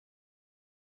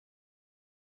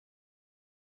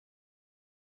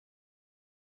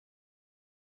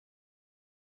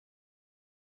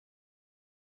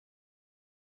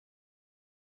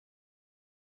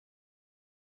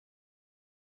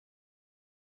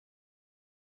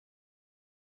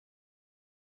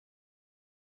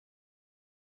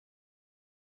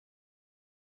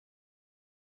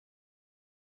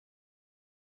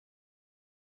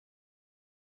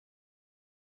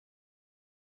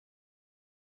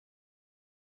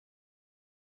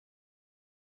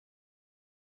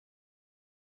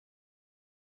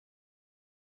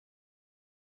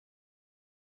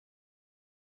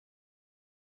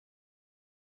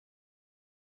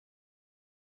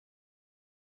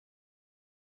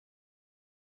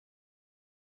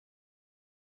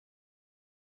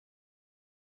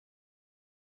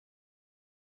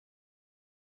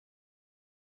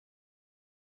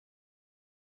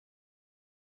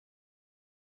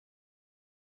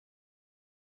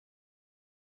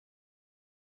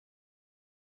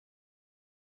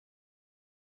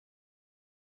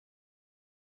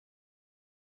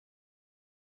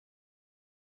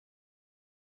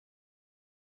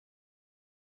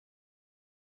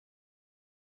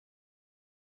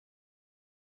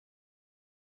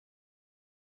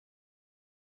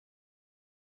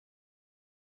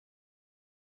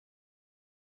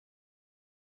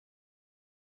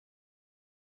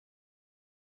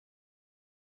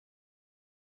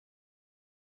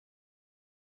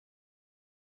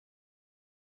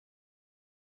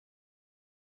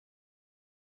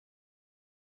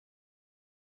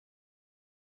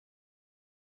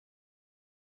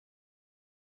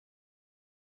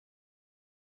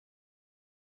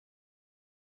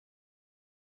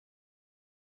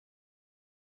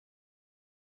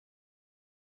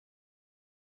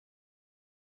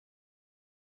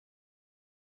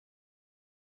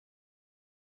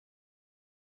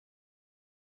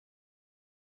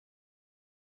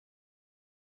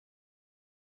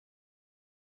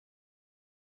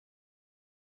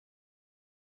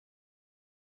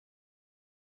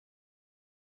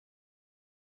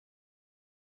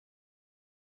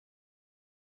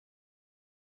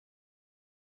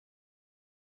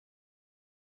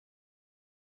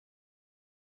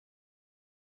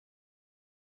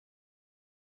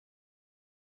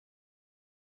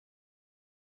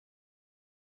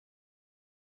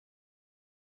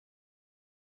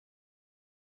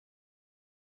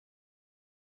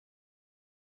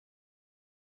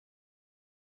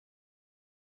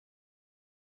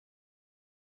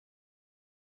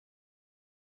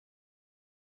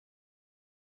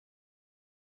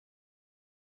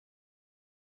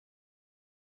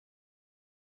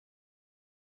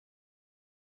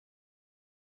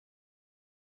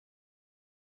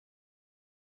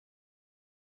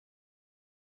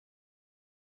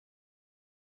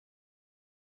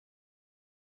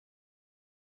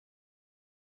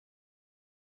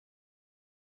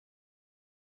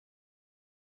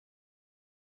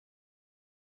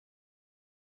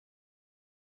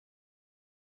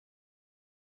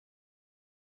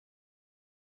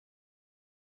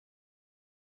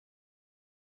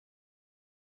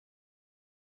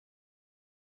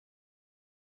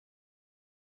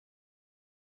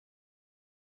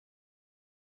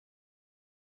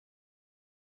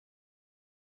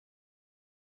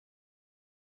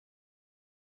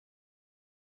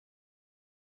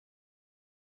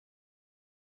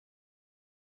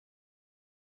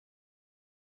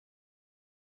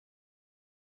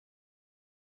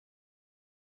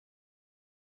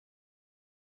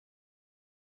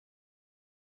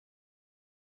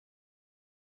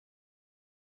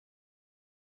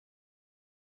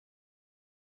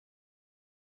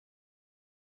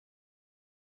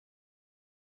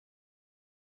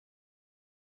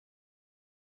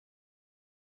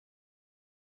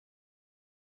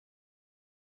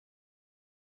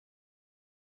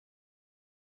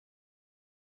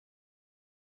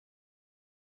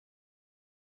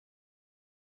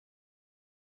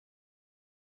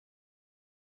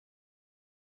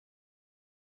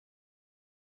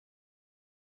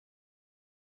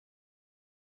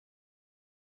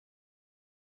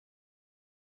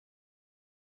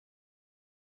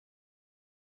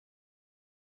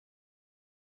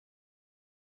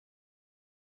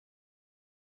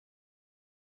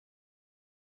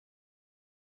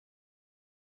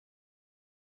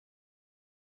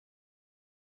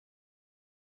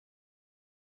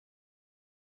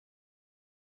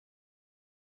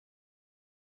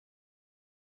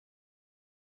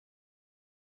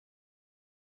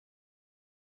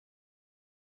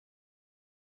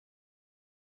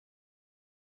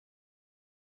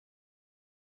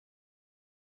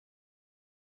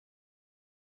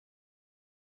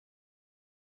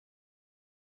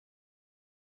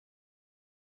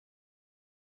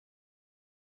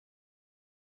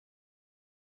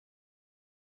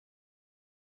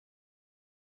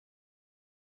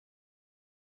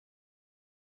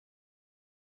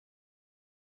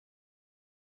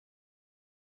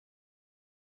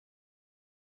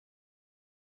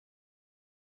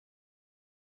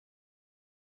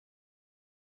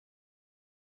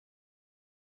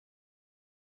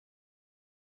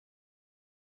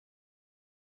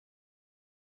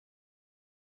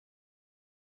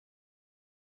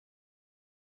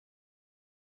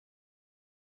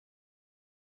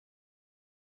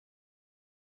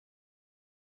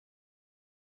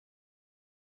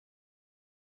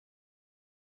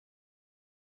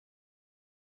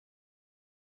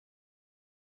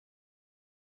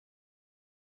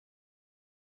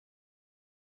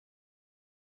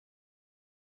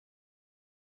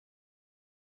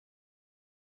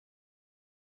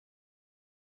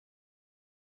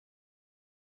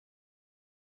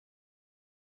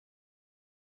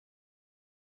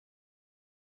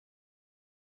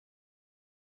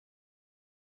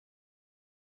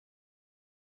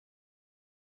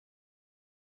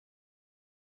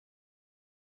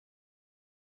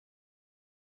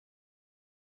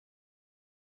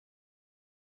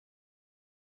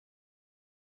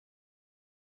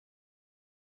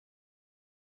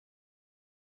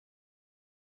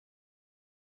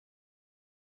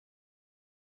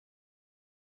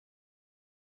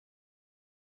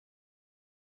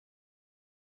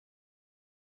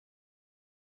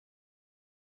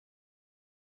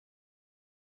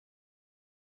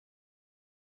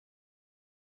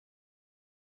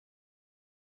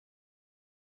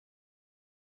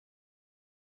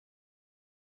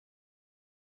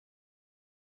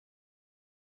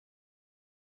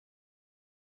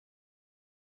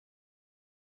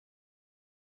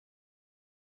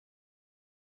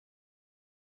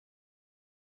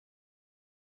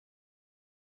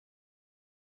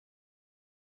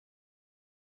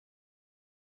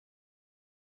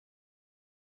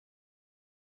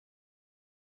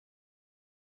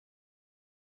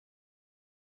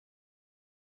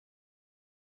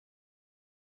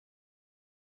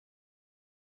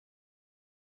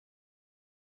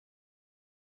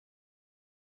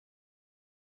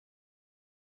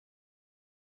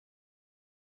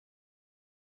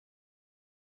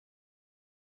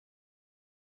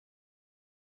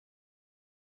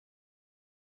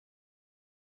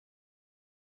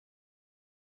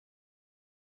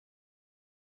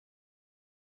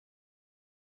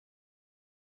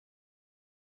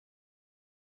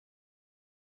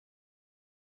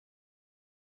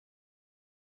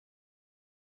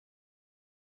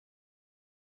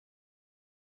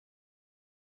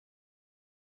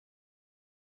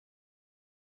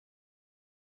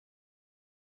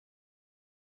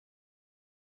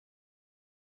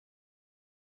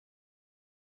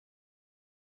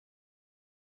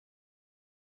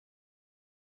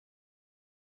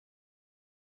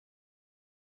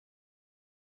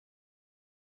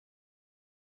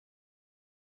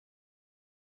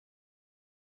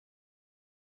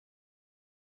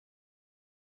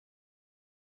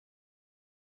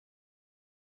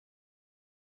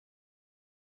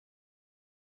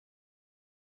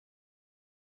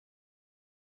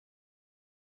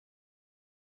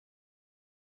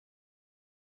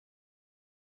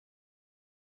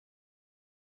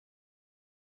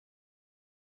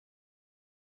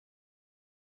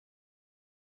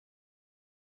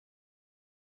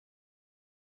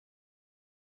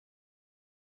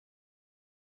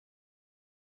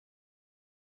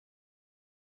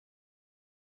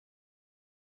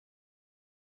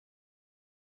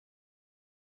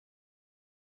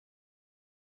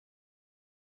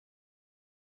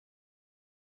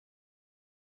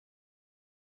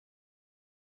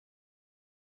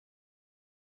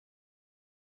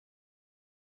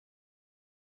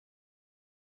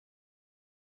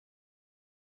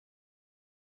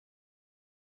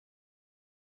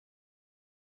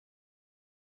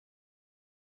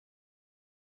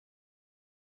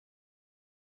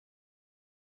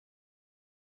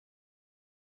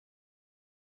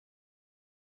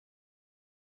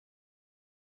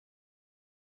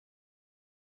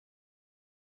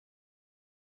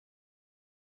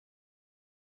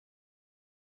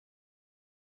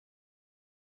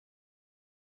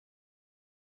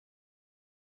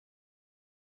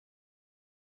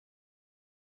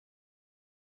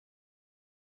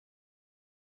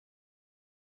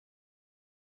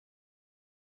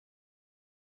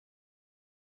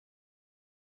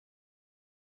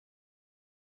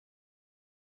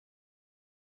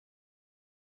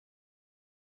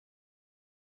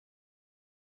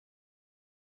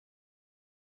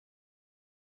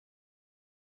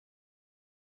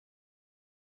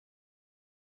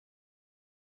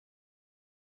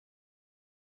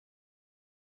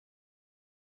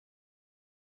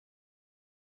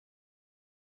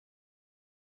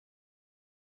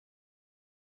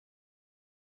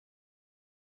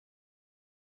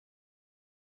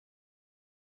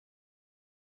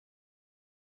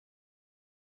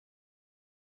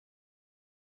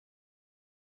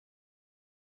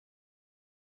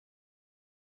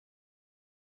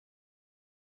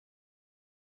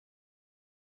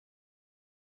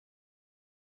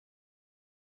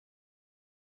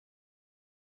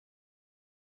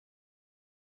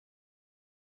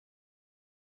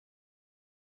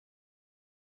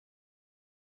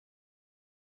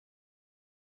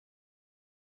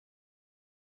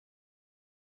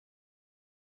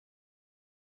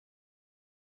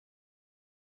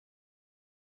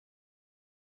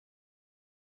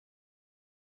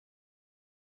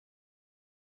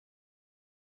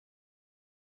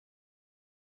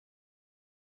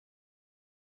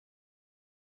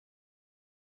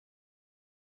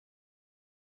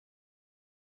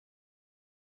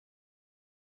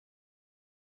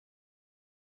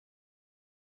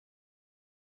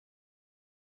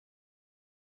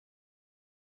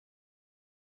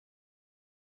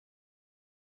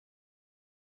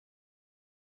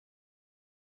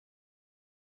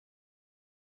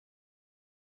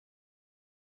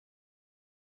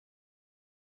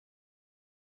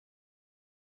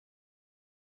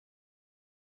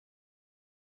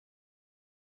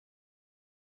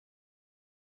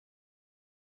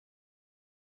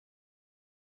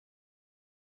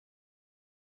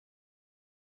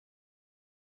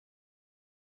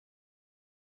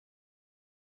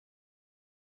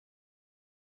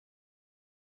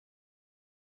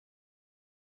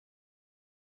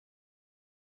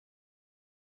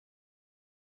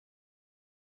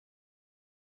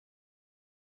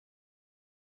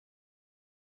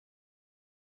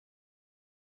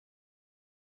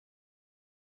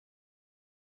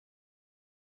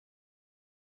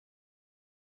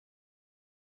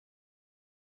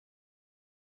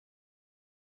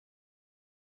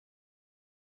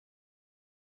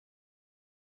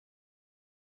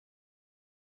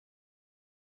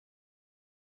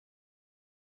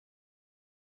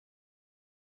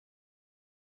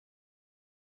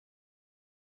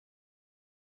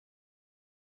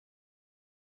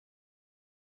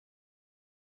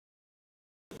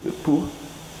the poor.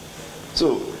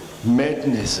 So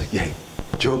madness again,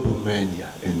 jobomania.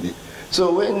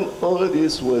 So when all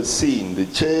this was seen, the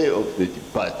chair of the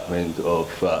Department of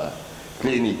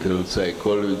Clinical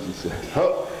Psychology said,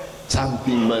 oh,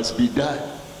 something must be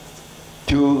done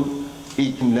to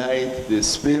ignite the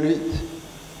spirit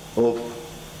of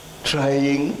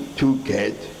trying to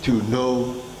get to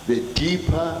know the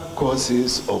deeper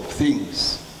causes of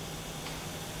things.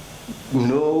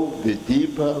 Know the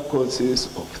deeper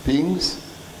causes of things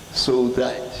so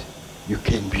that you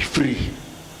can be free.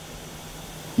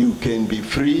 You can be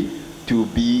free to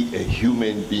be a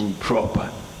human being proper.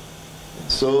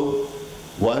 So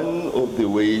one of the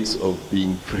ways of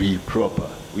being free proper,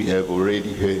 we have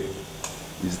already heard,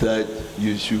 is that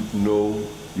you should know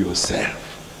yourself.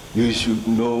 You should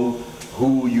know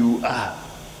who you are.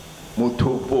 What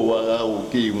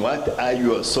are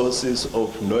your sources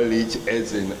of knowledge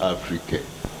as an African?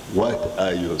 What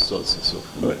are your sources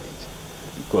of knowledge?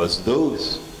 Because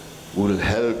those will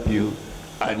help you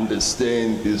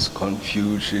understand this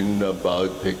confusion about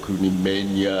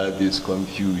pecunimania, this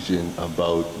confusion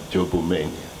about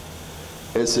jobomania.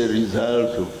 As a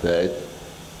result of that,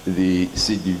 the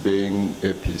Sedibeng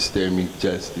Epistemic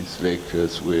Justice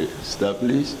Lectures were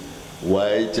established.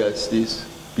 Why justice?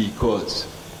 Because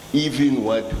even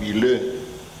what we learn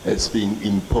has been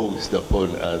imposed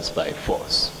upon us by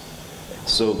force.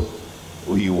 So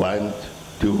we want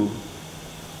to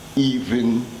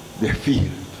even the field.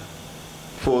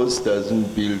 Force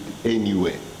doesn't build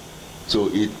anywhere, so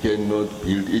it cannot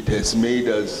build. It has made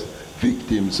us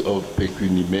victims of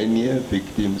pecunimania,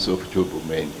 victims of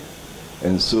jobomania.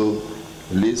 And so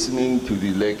listening to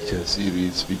the lecture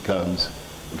series becomes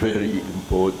very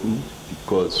important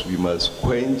because we must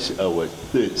quench our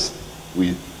thirst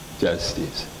with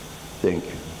justice. Thank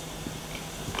you.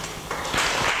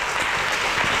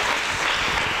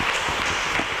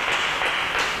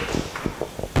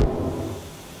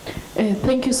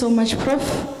 Thank you so much, Prof.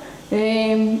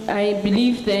 I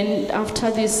believe then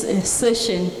after this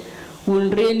session will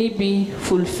really be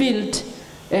fulfilled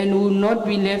and will not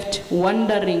be left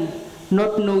wondering,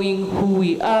 not knowing who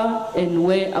we are and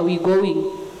where are we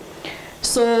going.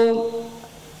 So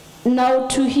now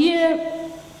to hear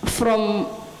from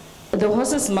the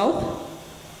horse's mouth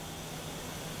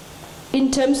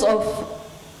in terms of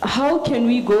how can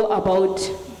we go about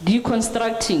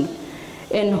deconstructing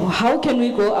and how can we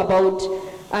go about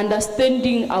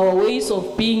understanding our ways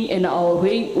of being and our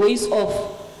ways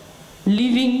of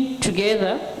living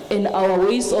together and our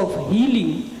ways of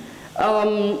healing.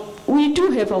 We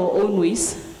do have our own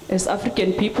ways as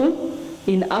African people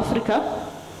in Africa,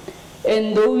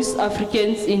 and those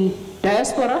Africans in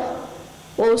diaspora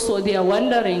also, they are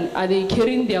wondering, are they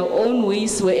carrying their own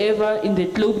ways wherever in the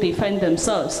globe they find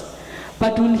themselves?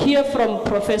 But we'll hear from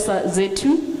Professor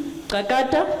Zethu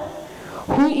Kakata,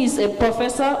 who is a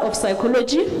professor of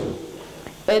psychology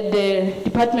at the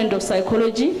Department of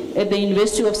Psychology at the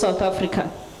University of South Africa.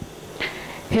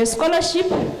 Her scholarship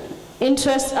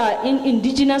interests are in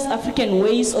indigenous African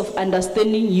ways of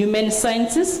understanding human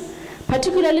sciences,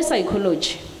 particularly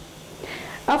psychology.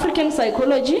 African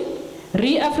psychology,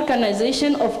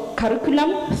 re-Africanization of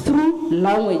curriculum through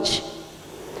language.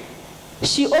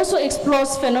 She also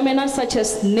explores phenomena such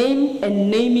as name and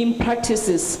naming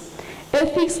practices,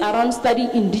 ethics around studying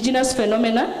indigenous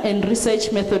phenomena, and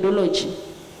research methodology.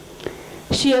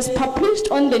 She has published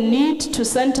on the need to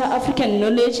center African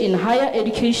knowledge in higher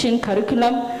education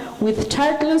curriculum with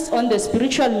titles on the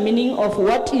spiritual meaning of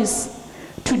what is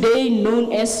today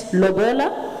known as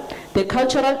lobola, the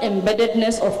cultural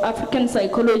embeddedness of African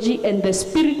psychology, and the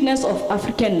spiritness of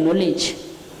African knowledge.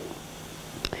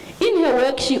 In her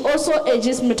work, she also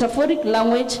urges metaphoric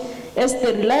language as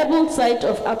the reliable site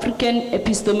of African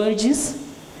epistemologies.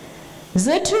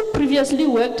 Zethu previously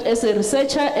worked as a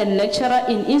researcher and lecturer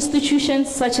in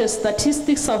institutions such as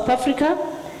Statistics South Africa,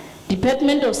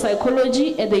 Department of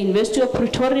Psychology at the University of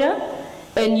Pretoria,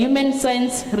 and Human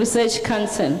Science Research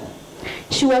Council.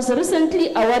 She was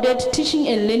recently awarded Teaching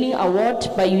and Learning Award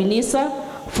by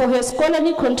UNISA for her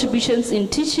scholarly contributions in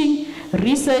teaching,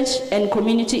 research, and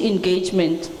community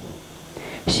engagement.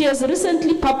 She has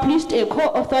recently published a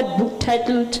co-authored book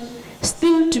titled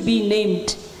Still to be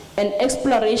Named, an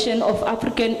exploration of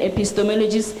African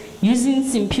epistemologies using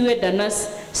Simpiwe Dana's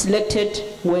selected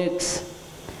works.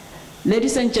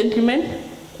 Ladies and gentlemen,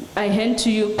 I hand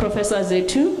to you Professor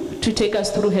Zethu to take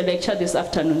us through her lecture this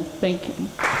afternoon. Thank you.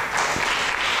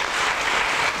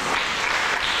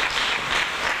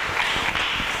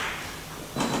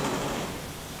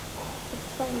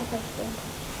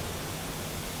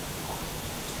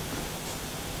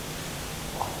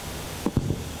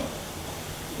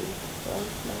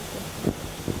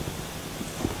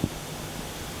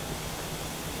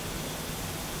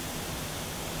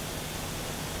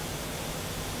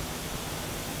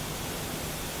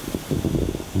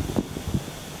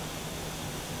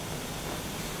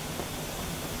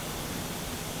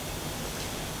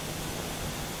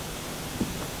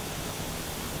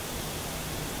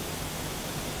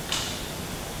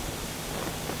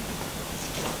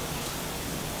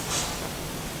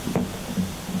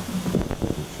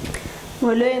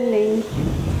 Molweni.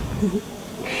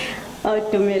 Oh,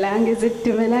 Dumelang, is it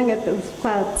Dumelang at those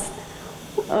parts?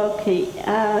 Okay,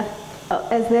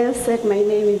 as they said, my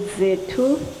name is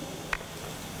Zetu.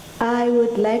 I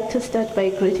would like to start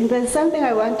by greeting. There's something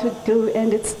I want to do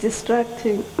and it's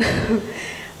distracting,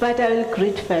 but I will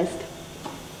greet first.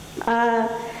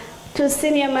 To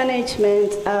senior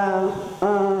management,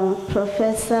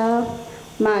 Professor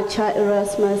Macha,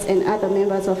 Erasmus, and other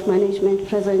members of management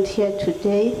present here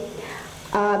today,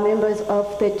 members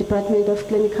of the Department of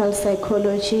Clinical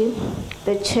Psychology,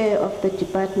 the chair of the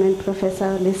department,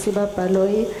 Professor Lesiba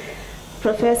Baloi,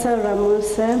 Professor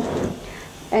Ramose,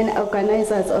 and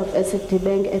organizers of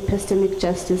Sedibeng Epistemic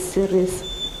Justice Series,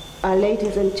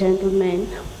 ladies and gentlemen,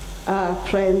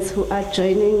 friends who are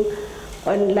joining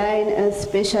online,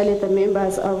 especially the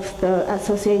members of the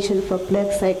Association for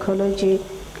Black Psychology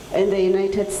in the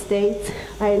United States.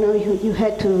 I know you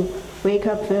had to wake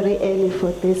up very early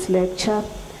for this lecture.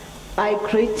 I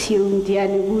greet you,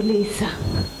 Ndiani Bulisa,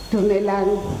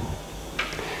 Dumelang.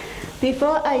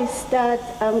 Before I start,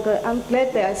 I'm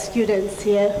glad there are students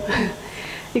here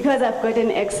because I've got an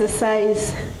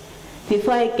exercise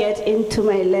before I get into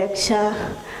my lecture.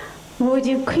 Would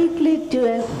you quickly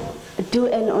do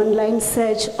an online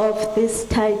search of this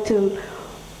title,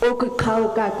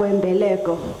 Ukuqhawuka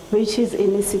Mbeleko, which is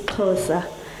in isiXhosa.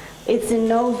 It's a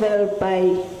novel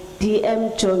by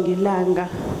D.M. Jongilanga.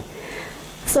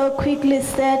 So quickly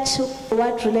search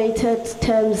what related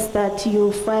terms that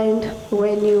you find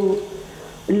when you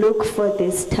look for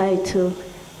this title.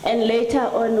 And later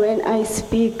on, when I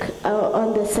speak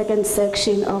on the second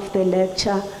section of the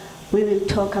lecture, we will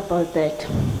talk about that.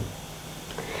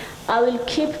 I will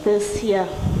keep this here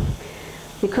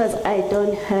because I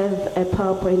don't have a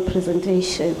PowerPoint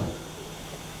presentation.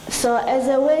 So as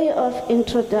a way of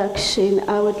introduction,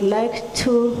 I would like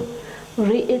to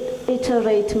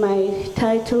reiterate my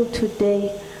title today,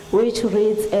 which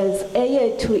reads as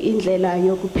Eyethu Indlela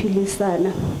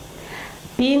Yokuphilisana.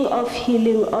 Being of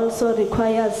healing also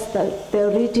requires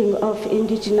the reading of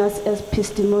indigenous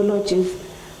epistemologies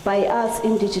by us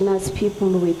indigenous people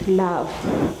with love.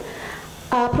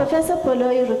 Professor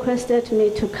Boloi requested me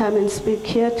to come and speak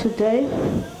here today,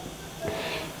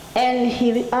 and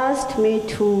he asked me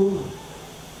to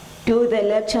do the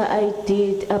lecture I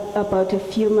did about a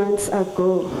few months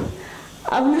ago.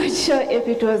 I'm not sure if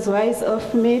it was wise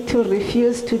of me to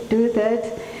refuse to do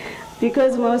that,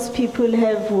 because most people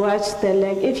have watched the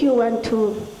lecture. If you want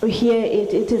to hear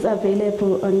it, it is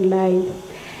available online.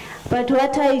 But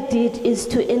what I did is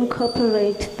to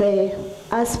incorporate the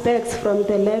aspects from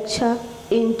the lecture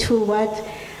into what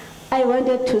I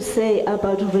wanted to say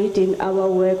about reading our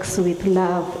works with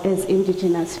love as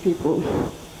indigenous people.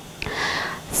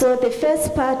 So the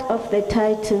first part of the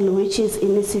title, which is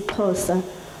in isiXhosa,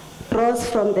 draws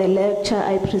from the lecture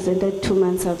I presented 2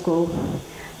 months ago.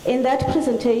 In that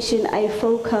presentation, I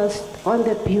focused on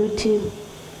beauty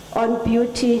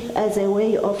as a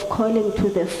way of calling to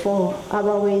the fore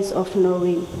our ways of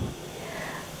knowing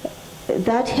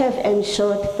that have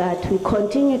ensured that we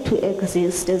continue to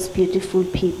exist as beautiful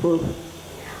people.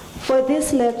 For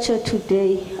this lecture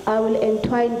today, I will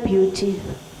entwine beauty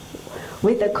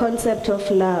with the concept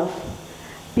of love,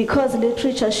 because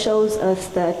literature shows us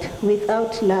that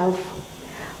without love,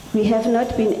 we have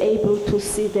not been able to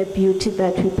see the beauty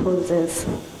that we possess.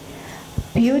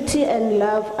 Beauty and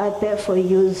love are therefore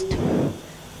used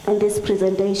in this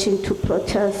presentation to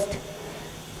protest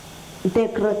the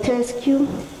grotesque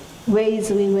ways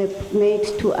we were made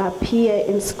to appear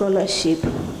in scholarship,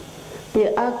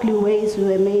 the ugly ways we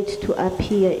were made to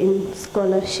appear in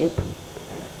scholarship.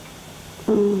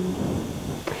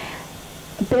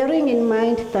 Bearing in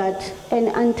mind that an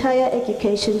entire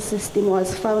education system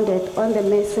was founded on the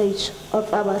message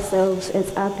of ourselves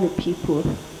as ugly people,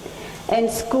 and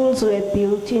schools were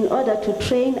built in order to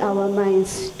train our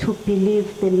minds to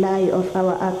believe the lie of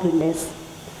our ugliness.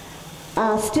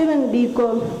 Stephen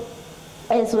Biko,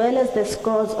 as well as the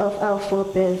scores of our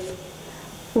forebears,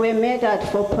 were murdered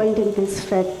for pointing this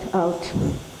fact out,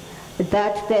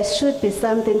 that there should be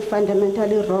something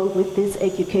fundamentally wrong with this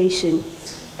education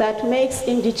that makes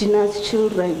indigenous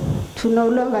children to no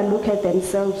longer look at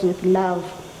themselves with love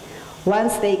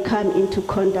once they come into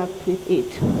contact with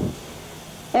it.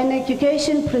 An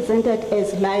education presented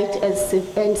as light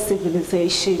and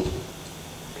civilization,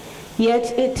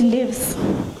 yet it lives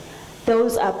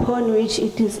those upon which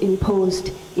it is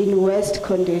imposed in worst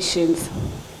conditions.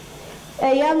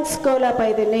 A young scholar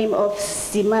by the name of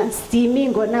Simi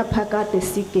Ngonapakate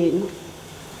Sigen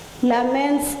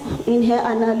laments in her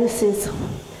analysis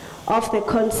of the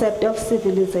concept of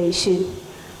civilization,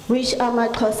 which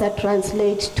isiXhosa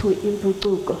translates to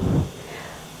impucuko,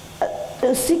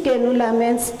 Sikenu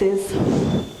laments this.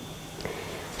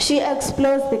 She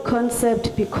explores the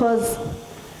concept because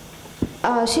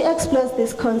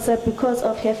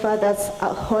of her father's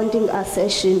haunting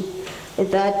assertion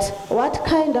that what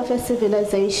kind of a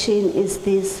civilization is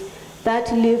this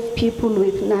that leave people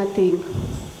with nothing?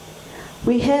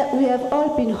 We have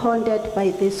all been haunted by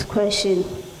this question.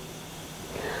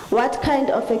 What kind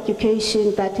of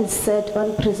education that is set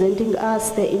on presenting us,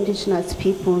 the indigenous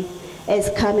people, as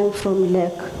coming from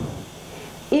lack?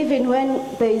 Even when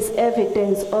there is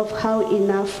evidence of how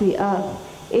enough we are,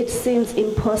 it seems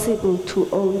impossible to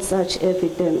own such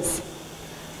evidence.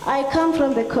 I come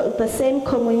from the same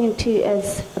community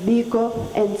as Biko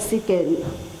and Sigen,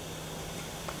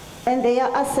 and their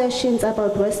assertions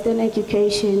about Western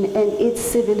education and its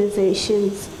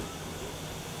civilizations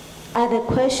are the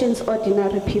questions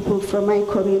ordinary people from my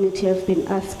community have been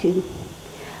asking.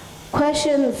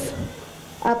 Questions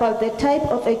about the type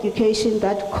of education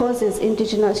that causes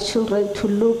indigenous children to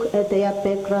look at their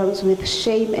backgrounds with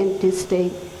shame and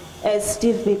disdain, as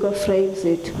Steve Biko frames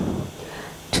it.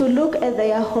 To look at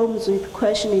their homes with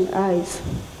questioning eyes,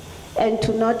 and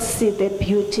to not see the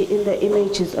beauty in the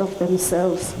images of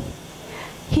themselves.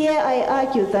 Here I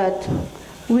argue that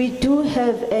we do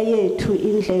have eyethu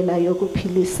indlela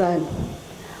yokuphilisana,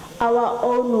 our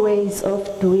own ways of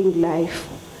doing life,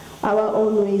 our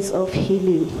own ways of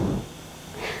healing.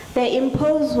 The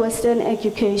imposed Western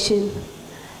education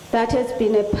that has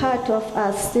been a part of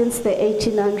us since the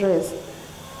 1800s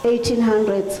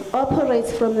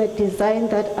operates from a design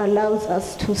that allows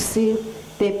us to see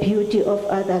the beauty of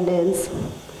other lands,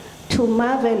 to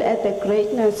marvel at the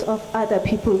greatness of other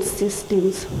people's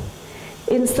systems.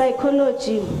 In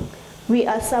psychology, we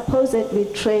are supposedly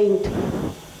trained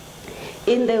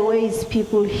in the ways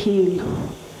people heal,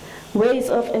 ways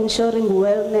of ensuring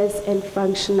wellness and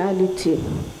functionality,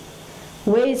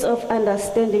 ways of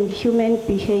understanding human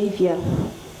behavior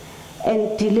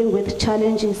and dealing with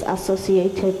challenges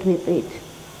associated with it.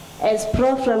 As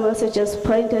Prof. Ramosa just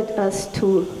pointed us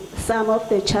to some of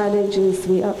the challenges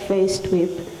we are faced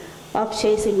with of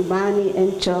chasing money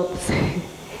and jobs,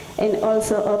 and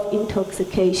also of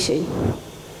intoxication.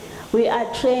 We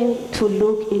are trained to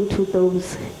look into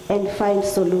those and find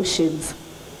solutions.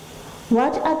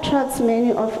 What attracts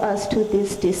many of us to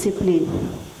this discipline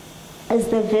is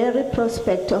the very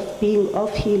prospect of being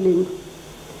of healing.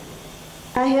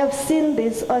 I have seen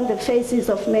this on the faces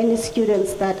of many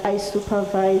students that I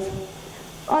supervise.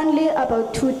 Only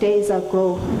about 2 days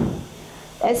ago,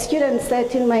 a student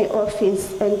sat in my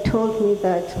office and told me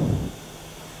that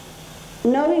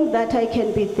knowing that I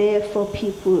can be there for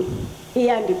people,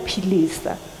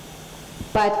 iyandiphilisa,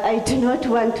 but I do not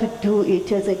want to do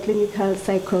it as a clinical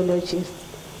psychologist.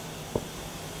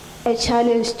 A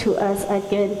challenge to us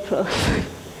again, Prof.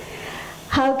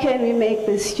 How can we make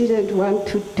the student want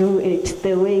to do it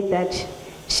the way that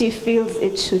she feels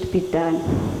it should be done?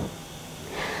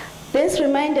 This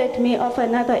reminded me of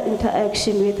another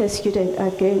interaction with a student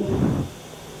again,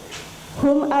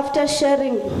 whom after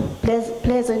sharing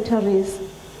pleasantries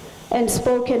and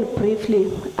spoken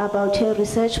briefly about her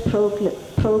research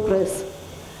progress,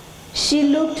 she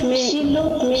looked me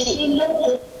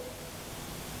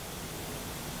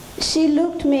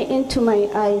into my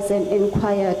eyes and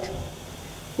inquired,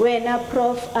 "Wena,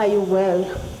 Prof, are you well?"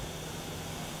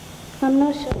 I'm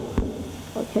not sure.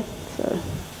 Okay, sorry.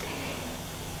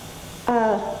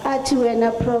 Ati,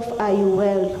 "Wena, Prof, are you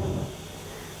well?"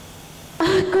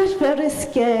 I got very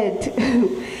scared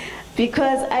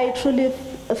because I truly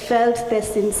felt the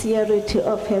sincerity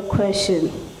of her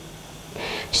question.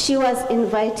 She was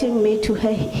inviting me to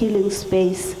her healing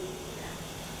space.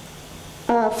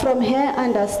 From her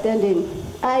understanding,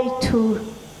 I too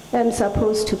am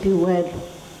supposed to be well.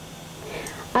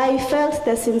 I felt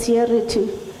the sincerity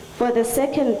for the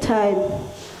second time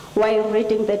while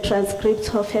reading the transcripts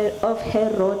of her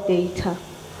raw data.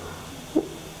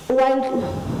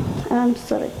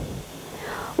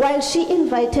 While she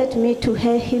invited me to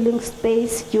her healing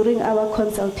space during our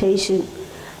consultation,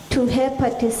 to her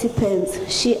participants,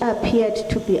 she appeared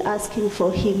to be asking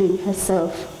for healing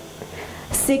herself,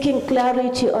 seeking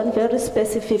clarity on very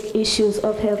specific issues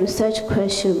of her research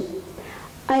question.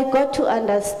 I got to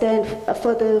understand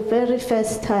for the very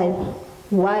first time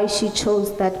why she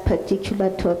chose that particular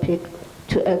topic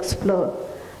to explore,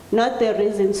 not the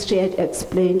reasons she had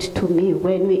explained to me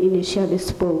when we initially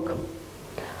spoke.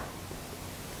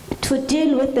 To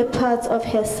deal with the parts of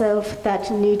herself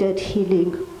that needed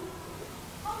healing.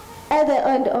 At the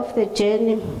end of the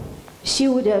journey, she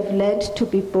would have learned to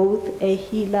be both a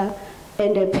healer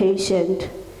and a patient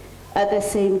at the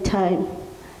same time,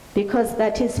 because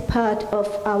that is part of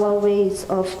our ways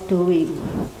of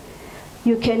doing.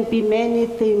 You can be many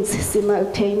things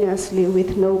simultaneously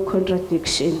with no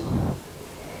contradiction.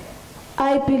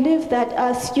 I believe that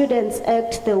our students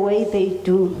act the way they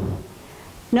do,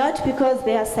 not because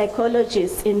they are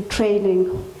psychologists in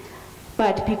training,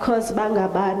 but because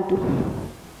bangabantu.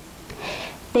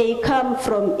 They come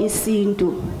from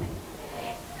isintu.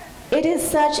 It is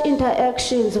such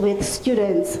interactions with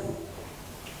students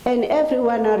and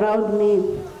everyone around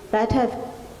me that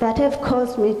have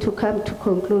caused me to come to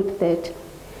conclude that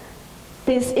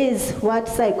this is what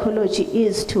psychology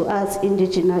is to us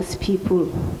indigenous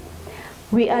people.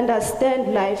 We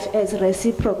understand life as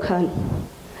reciprocal.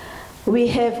 We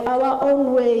have our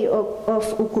own way of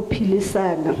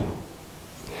ukuphilisana.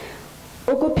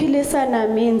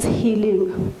 Ukuphilisana means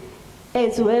healing,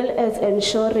 as well as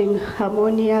ensuring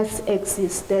harmonious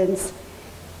existence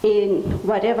in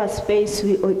whatever space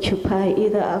we occupy,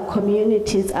 either our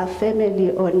communities, our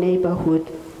family, or neighborhood.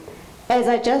 As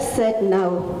I just said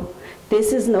now,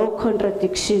 this is no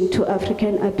contradiction to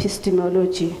African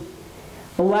epistemology.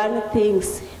 One thing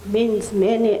means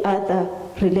many other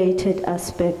related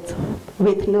aspects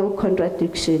with no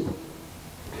contradiction.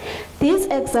 These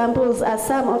examples are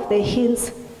some of the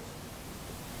hints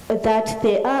that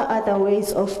there are other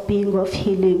ways of being of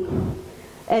healing,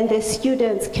 and the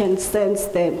students can sense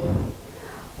them.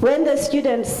 When the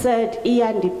student said,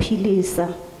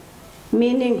 "Iyandiphilisa,"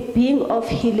 meaning being of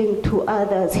healing to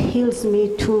others heals me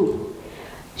too,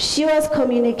 she was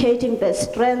communicating the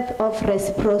strength of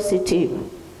reciprocity,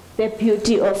 the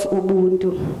beauty of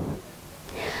Ubuntu.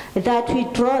 That we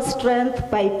draw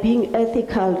strength by being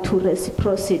ethical to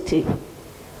reciprocity.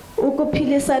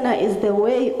 Ukuphilisana is the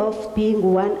way of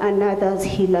being one another's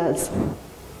healers.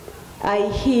 I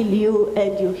heal you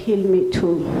and you heal me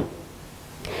too.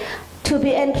 To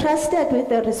be entrusted with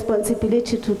the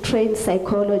responsibility to train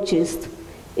psychologists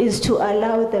is to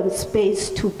allow them space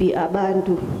to be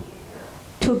abantu,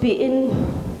 to be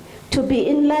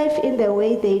in life in the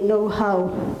way they know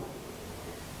how,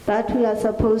 but we are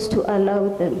supposed to allow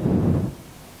them.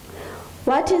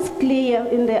 What is clear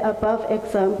in the above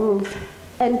examples,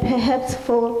 and perhaps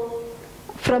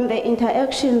from the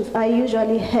interactions I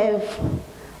usually have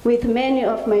with many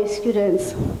of my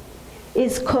students,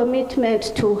 is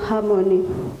commitment to harmony.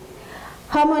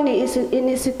 Harmony in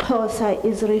isiXhosa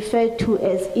is referred to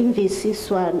as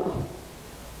imvisiswano,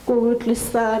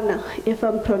 if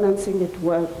I'm pronouncing it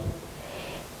well.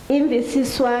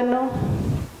 Imvisiswano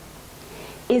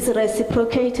is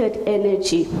reciprocated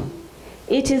energy.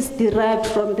 It is derived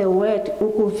from the word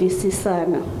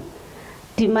ukuvisisana,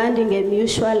 demanding a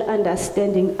mutual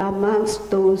understanding amongst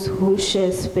those who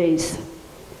share space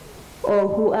or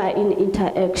who are in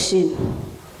interaction,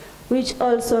 which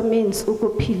also means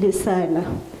ukuphilisana.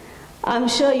 I'm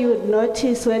sure you would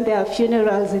notice when there are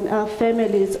funerals in our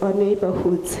families or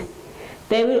neighborhoods,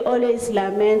 they will always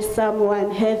lament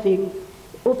someone having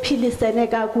uphilisane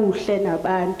kakuhle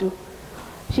nabantu.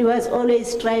 She was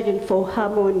always striving for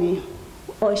harmony,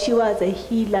 or she was a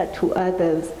healer to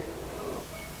others,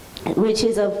 which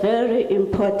is a very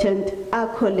important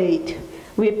accolade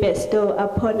we bestow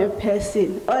upon a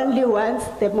person only once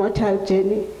the mortal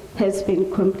journey has been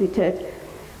completed.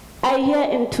 I hear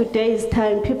in today's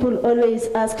time people always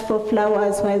ask for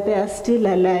flowers while they are still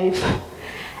alive,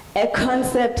 a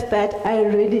concept that I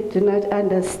really do not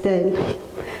understand,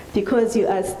 because you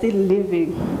are still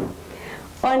living.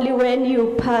 Only when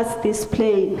you pass this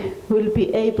plane will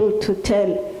be able to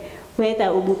tell whether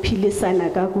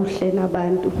ubuphilisana kakuhle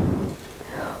nabantu.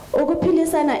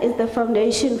 Ukuphilisana is the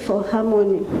foundation for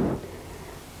harmony.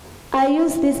 I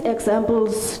use these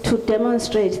examples to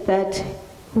demonstrate that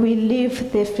we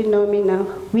live the phenomena,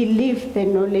 we live the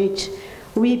knowledge,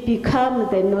 we become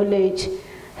the knowledge.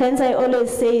 Hence I always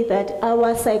say that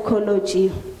our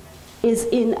psychology is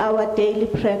in our daily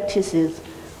practices.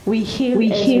 We heal,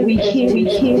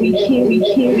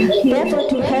 Therefore,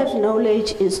 to have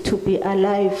knowledge is to be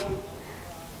alive.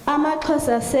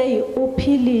 AmaXhosa say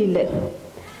uphilile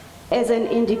as an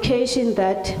indication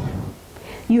that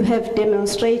you have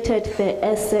demonstrated the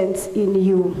essence in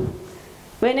you.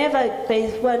 Whenever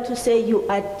they want to say you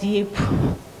are deep,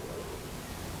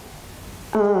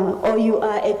 or you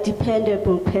are a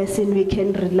dependable person, we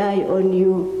can rely on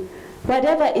you.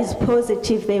 Whatever is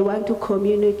positive they want to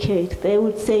communicate, they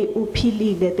would say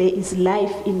uphilile, there is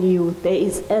life in you, there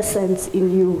is essence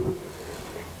in you.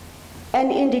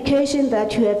 An indication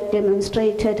that you have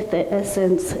demonstrated the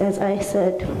essence, as I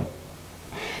said.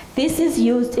 This is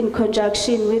used in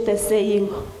conjunction with the saying,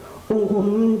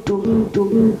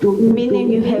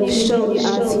 meaning you have shown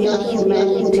us your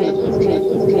humanity.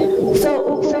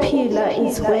 So ukuphila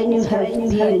is when you have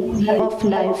been of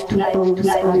life to those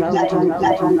around you.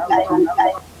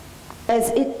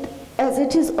 As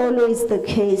it is always the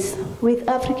case with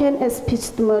African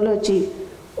epistemology,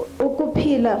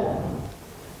 ukuphila,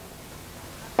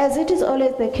 as it is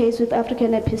always the case with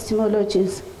African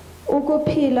epistemologies,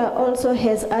 ukuphila also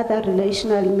has other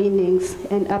relational meanings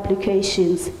and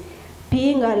applications.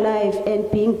 Being alive and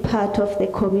being part of the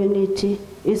community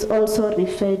is also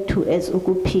referred to as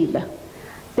ukuphila.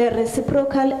 The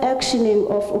reciprocal actioning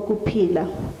of ukuphila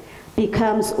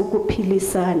becomes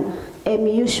ukuphilisana, a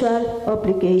mutual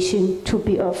obligation to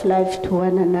be of life to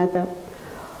one another.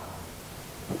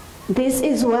 This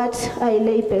is what I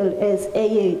label as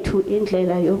eyethu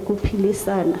indlela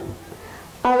yokuphilisana.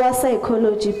 Our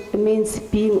psychology means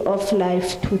being of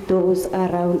life to those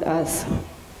around us.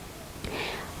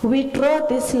 We draw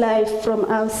this life from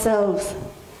ourselves,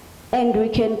 and we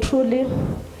can truly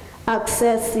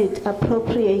access it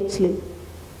appropriately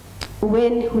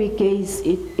when we gaze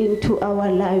into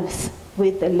our lives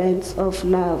with the lens of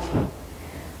love.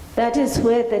 That is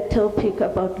where the topic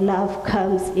about love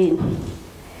comes in,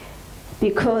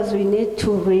 because we need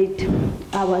to read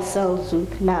ourselves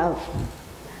with love.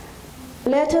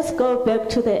 Let us go back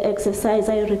to the exercise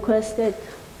I requested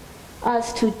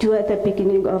us to do at the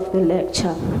beginning of the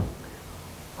lecture.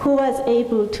 Who was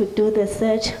able to do the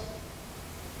search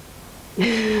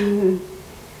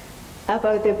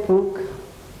about the book?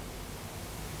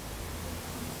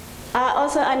 I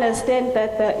also understand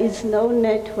that there is no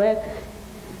network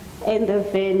in the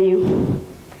venue,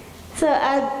 so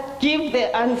I'll give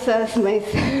the answers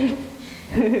myself.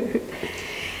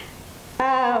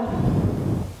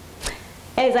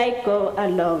 As I go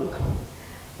along.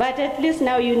 But at least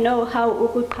now you know how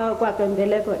Ukuqhawuka and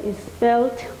Mbeleko is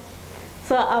spelled,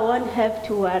 so I won't have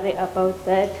to worry about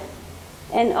that.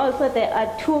 And also there are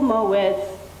two more words.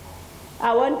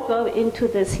 I won't go into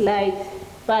the slides,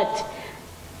 but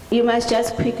you must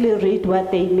just quickly read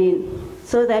what they mean,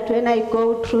 so that when I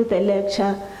go through the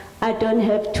lecture, I don't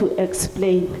have to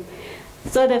explain.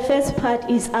 So the first part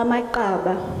is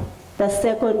amaqaba, the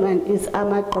second one is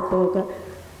amaqoboka.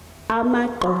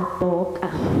 Amaqoboka,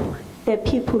 the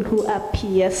people who are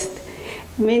pierced,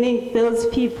 meaning those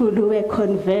people who were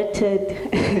converted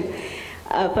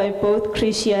by both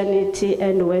Christianity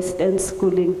and Western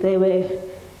schooling. There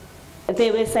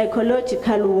were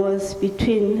psychological wars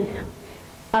between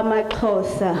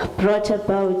isiXhosa brought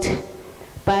about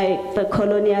by the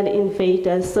colonial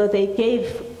invaders, so they gave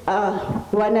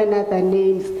one another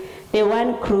names. The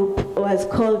one group was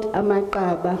called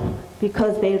amaqaba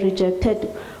because they rejected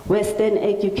Western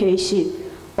education,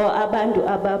 or abantu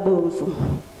ababomvu.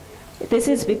 This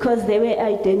is because they were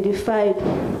identified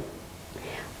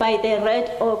by the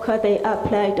red ochre they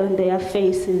applied on their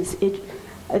faces.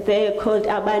 They are called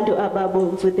abantu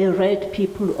ababomvu, the red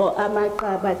people, or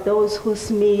amaqaba, those who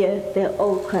smear the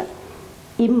ochre,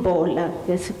 imbola,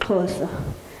 isiXhosa.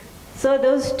 So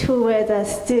those two words are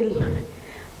still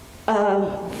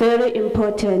very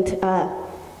important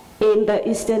in the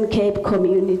Eastern Cape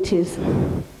communities.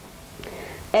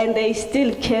 And they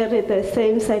still carry the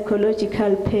same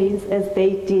psychological pains as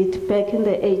they did back in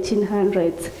the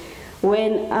 1800s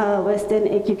when Western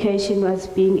education was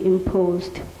being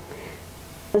imposed.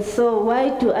 So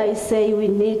why do I say we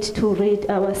need to read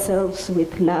ourselves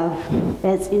with love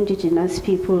as indigenous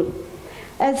people?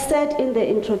 As said in the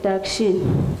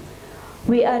introduction,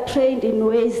 we are trained in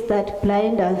ways that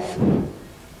blind us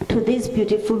to these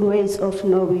beautiful ways of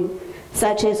knowing,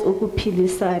 such as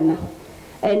ukuphilisana,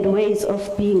 and ways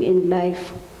of being in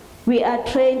life. We are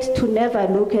trained to never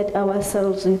look at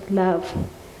ourselves with love.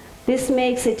 This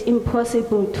makes it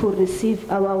impossible to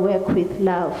receive our work with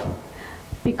love.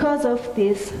 Because of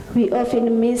this, we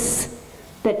often miss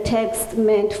the text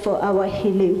meant for our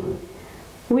healing.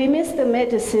 We miss the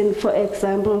medicine, for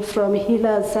example, from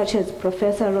healers such as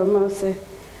Professor Ramose,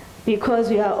 because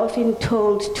we are often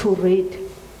told to read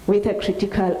with a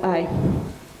critical eye.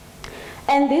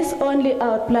 And this only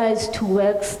applies to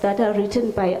works that are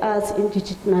written by us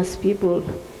indigenous people.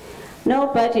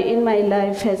 Nobody in my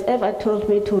life has ever told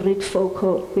me to read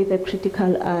Foucault with a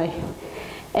critical eye.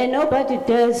 And nobody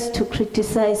dares to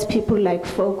criticize people like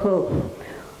Foucault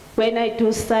when I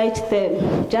do cite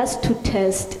them just to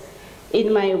test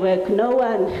in my work. No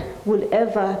one will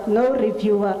ever, no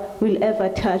reviewer will ever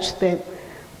touch them.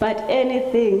 But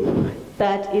anything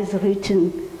that is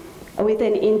written with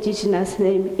an indigenous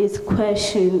name is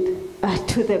questioned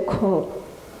to the core.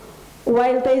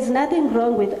 While there is nothing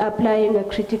wrong with applying a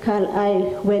critical eye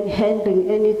when handling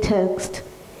any text,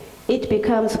 it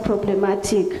becomes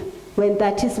problematic when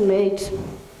that is made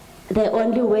the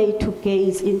only way to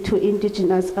gaze into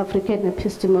indigenous African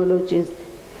epistemologies.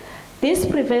 This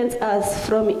prevents us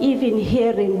from even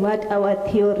hearing what our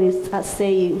theorists are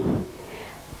saying,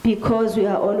 because we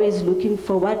are always looking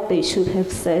for what they should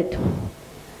have said.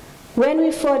 When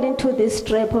we fall into this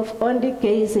trap of only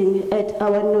gazing at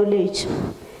our knowledge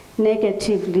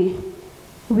negatively,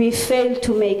 we fail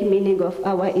to make meaning of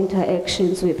our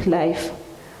interactions with life,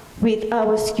 with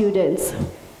our students.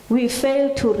 We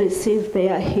fail to receive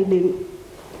their healing.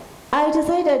 I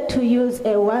decided to use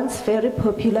a once very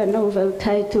popular novel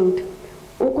titled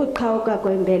Ukuqhawuka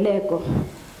Mbeleko,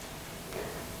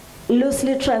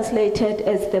 loosely translated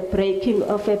as the breaking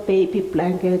of a baby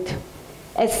blanket,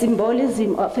 a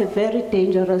symbolism of a very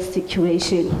dangerous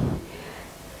situation,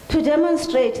 to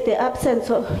demonstrate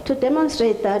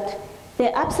that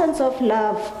the absence of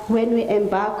love when we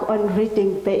embark on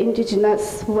reading the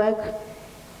indigenous work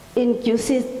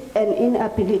induces an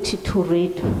inability to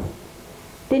read.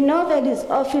 The novel is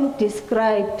often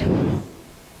described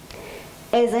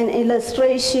as an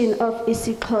illustration of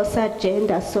isiXhosa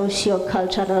gender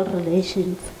socio-cultural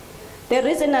relations. The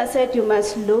reason I said you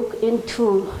must look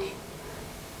into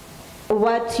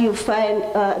what you find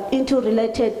into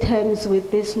related terms with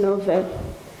this novel,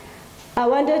 I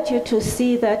wanted you to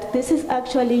see that this is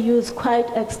actually used quite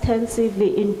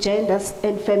extensively in gender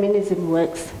and feminism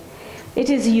works. It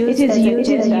is used as a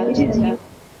gender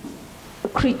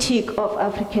critique of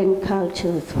African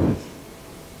cultures.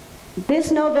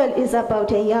 This novel is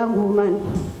about a young woman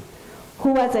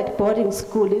who was at boarding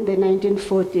school in the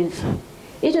 1940s.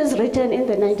 It was written in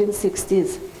the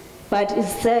 1960s, but is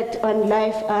set on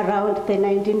life around the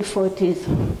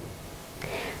 1940s.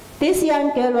 This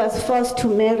young girl was forced to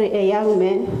marry a young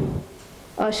man,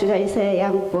 or should I say a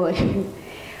young boy,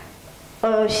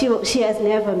 she has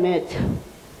never met.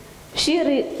 She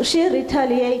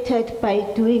retaliated by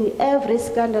doing every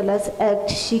scandalous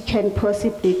act she can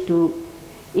possibly do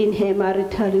in her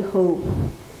marital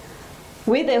home,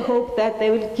 with the hope that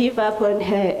they will give up on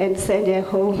her and send her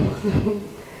home.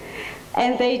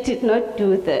 And they did not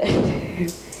do that.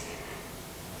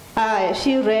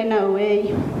 She ran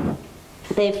away.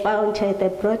 They found her, they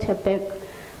brought her back,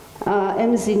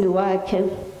 emzini wakhe,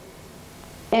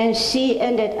 and she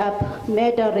ended up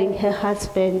murdering her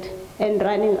husband and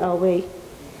running away.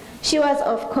 She was,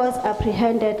 of course,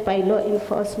 apprehended by law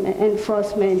enforcement and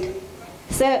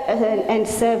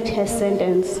served her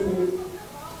sentence.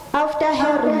 After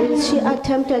her release, she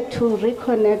attempted to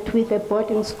reconnect with a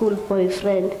boarding school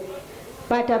boyfriend,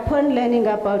 but upon learning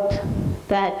about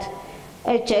that,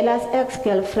 a jealous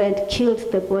ex-girlfriend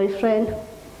killed the boyfriend,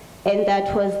 and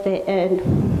that was the end.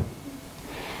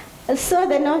 So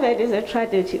the novel is a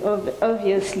tragedy,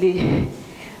 obviously.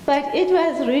 But it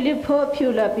was really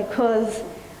popular because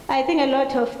I think a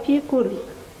lot of people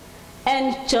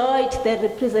enjoyed the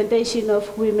representation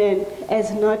of women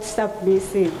as not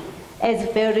submissive, as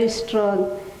very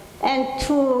strong. And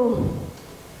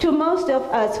to most of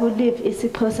us who live in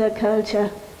isiXhosa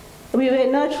culture, we were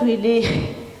not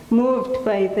really moved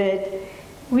by that.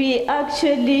 We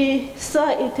actually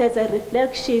saw it as a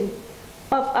reflection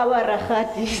of our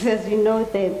rakhatis as we know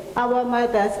them, our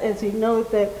mothers as we know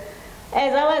them.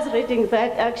 As I was reading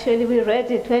that, actually we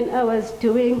read it when I was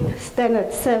doing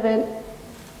Standard 7.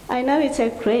 I know it's a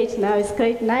grade now, it's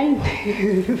grade 9.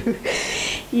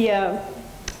 Yeah.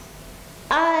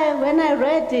 When I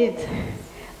read it,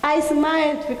 I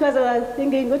smiled because I was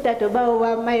thinking, my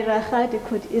rakhati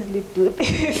could easily do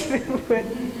this.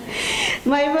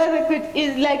 My mother could,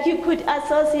 you could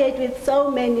associate with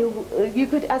so many, you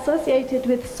could associate it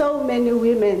with so many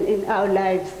women in our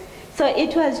lives. So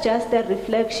it was just a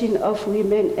reflection of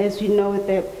women as we know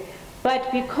them.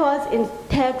 But because in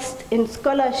text, in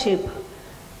scholarship,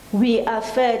 we are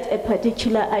fed a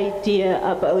particular idea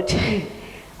about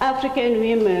African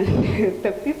women,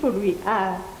 the people we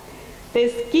are, the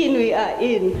skin we are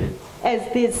in,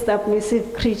 as these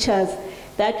submissive creatures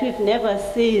that we've never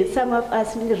seen. Some of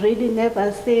us really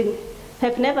never seen,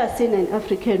 have never seen an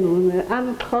African woman.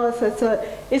 I'm Xhosa,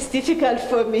 so it's difficult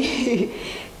for me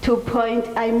to point,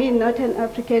 I mean not an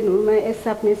African woman, a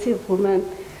submissive woman.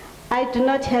 I do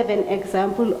not have an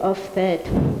example of that,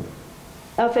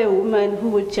 of a woman who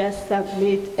would just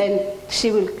submit and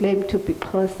she will claim to be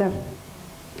Xhosa.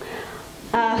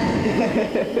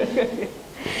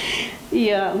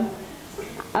 Yeah.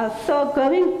 So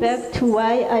going back to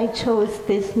why I chose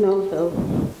this novel.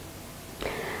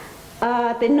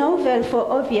 The novel, for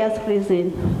obvious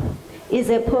reason, is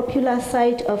a popular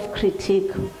site of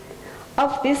critique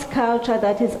of this culture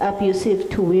that is abusive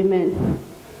to women.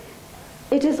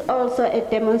 it is also a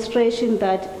demonstration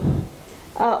that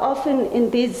often in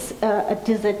these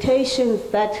dissertations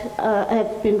that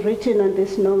have been written on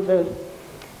this novel,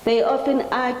 they often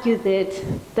argue that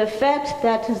the fact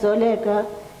that Zoleka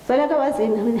was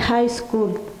in high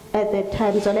school at the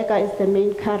time, Zoleka is the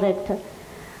main character,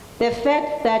 the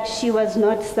fact that she was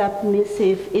not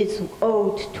submissive is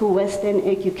owed to Western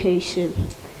education.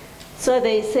 So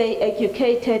they say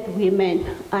educated women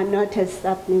are not as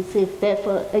submissive,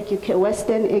 therefore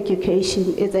Western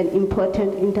education is an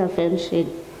important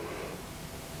intervention.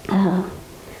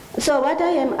 So what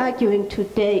I am arguing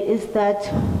today is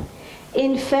that,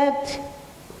 in fact,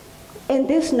 in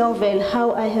this novel,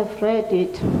 how I have read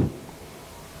it,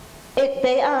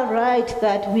 they are right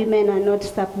that women are not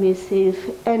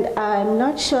submissive, and I'm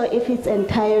not sure if it's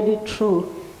entirely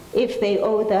true if they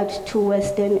owe that to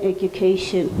Western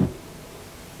education.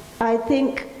 I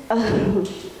think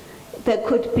there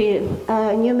could be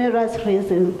numerous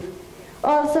reasons.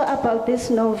 Also about this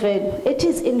novel, it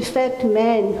is in fact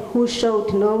men who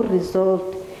showed no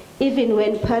resolve, even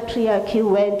when patriarchy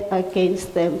went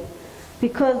against them.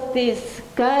 Because this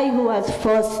guy who was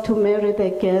forced to marry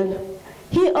the girl,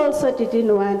 he also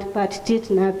didn't want but did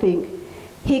nothing.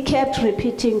 He kept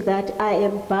repeating that I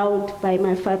am bound by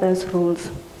my father's rules.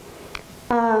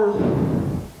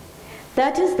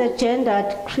 That is the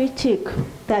gendered critique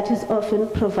that is often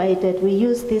provided. We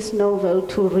use this novel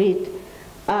to read,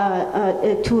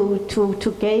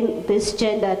 to gain this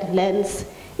gendered lens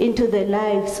into the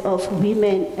lives of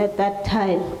women at that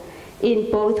time in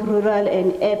both rural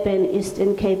and urban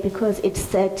Eastern Cape, because it's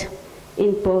set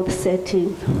in both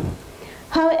settings.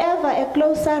 However, a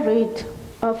closer read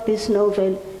of this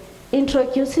novel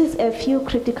introduces a few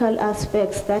critical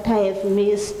aspects that I have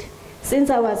missed since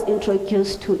I was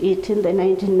introduced to it in the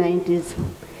 1990s.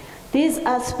 These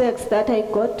aspects that I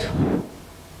got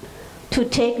to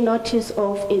take notice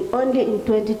of only in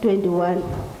 2021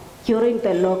 during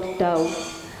the lockdown,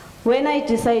 when I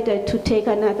decided to take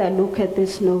another look at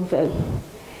this novel.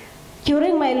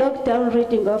 During my lockdown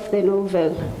reading of the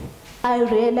novel, I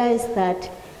realized that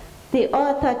the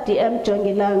author, D.M.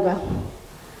 Jongilanga,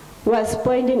 was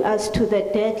pointing us to the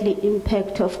deadly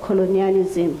impact of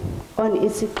colonialism on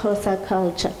isiXhosa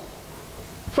culture.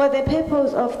 For the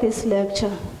purpose of this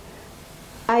lecture,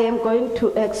 I am going to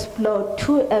explore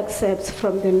two excerpts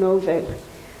from the novel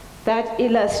that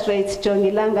illustrates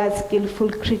Jongilanga's skillful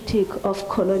critique of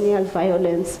colonial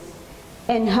violence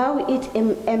and how it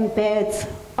embeds,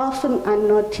 often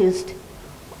unnoticed,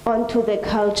 onto the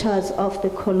cultures of the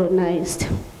colonized.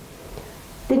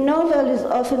 The novel is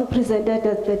often presented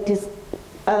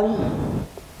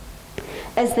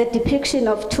as the depiction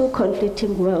of two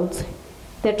conflicting worlds,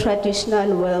 the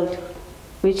traditional world,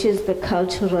 which is the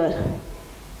cultural,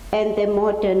 and the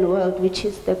modern world, which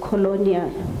is the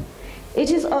colonial.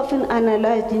 It is often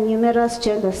analyzed in numerous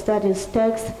gender studies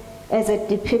texts as a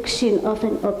depiction of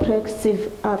an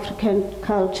oppressive African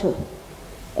culture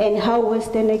and how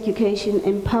Western education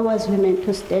empowers women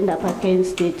to stand up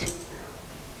against it.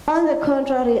 On the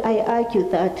contrary, I argue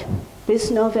that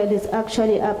this novel is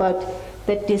actually about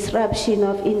the disruption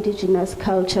of indigenous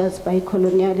cultures by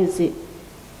colonialism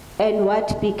and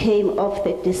what became of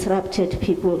the disrupted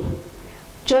people.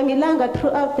 Jongilanga,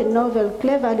 throughout the novel,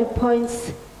 cleverly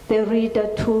points the reader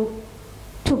to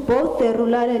both the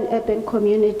rural and urban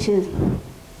communities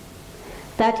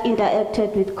that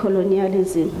interacted with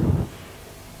colonialism.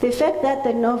 The fact that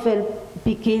the novel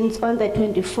begins on the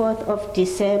 24th of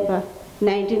December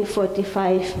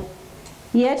 1945,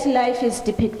 yet life is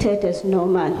depicted as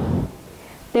normal.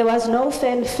 There was no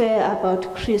fanfare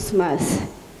about Christmas.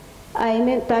 I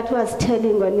mean, that was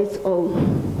telling on its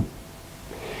own.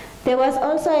 There was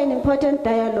also an important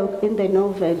dialogue in the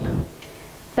novel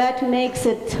that makes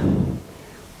it,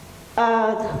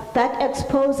 that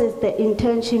exposes the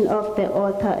intention of the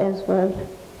author as well,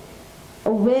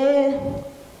 where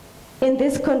in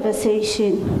this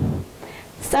conversation,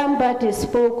 somebody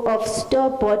spoke of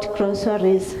store-bought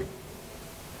groceries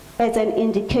as an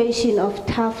indication of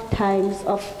tough times,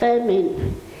 of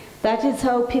famine. That is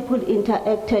how people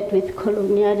interacted with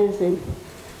colonialism,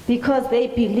 because they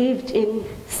believed in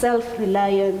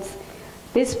self-reliance.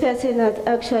 This person was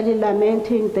actually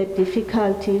lamenting the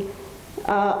difficulty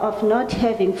of not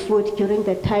having food during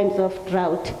the times of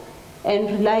drought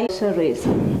and relying on groceries.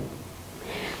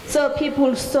 So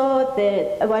people saw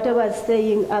what I was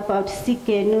saying about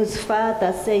Sikenu's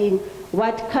father saying,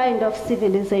 what kind of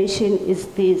civilization is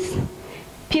this?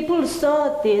 People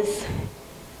saw this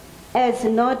as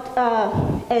not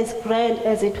as grand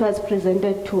as it was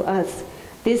presented to us,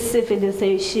 this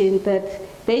civilization that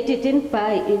they didn't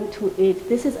buy into it.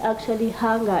 This is actually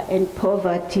hunger and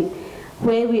poverty.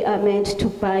 where we are meant to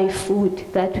buy food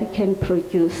that we can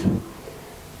produce.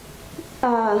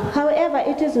 However,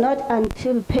 it is not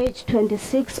until page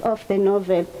 26 of the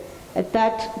novel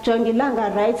that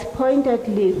Jongilanga writes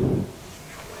pointedly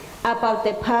about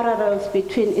the parallels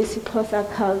between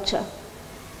isiXhosa culture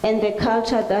and the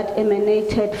culture that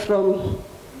emanated from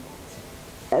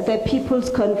the people's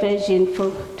conversion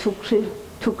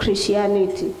to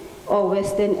Christianity or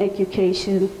Western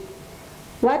education.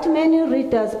 What many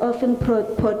readers often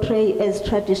portray as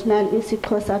traditional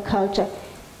isiXhosa culture,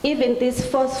 even this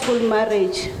forceful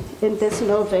marriage in this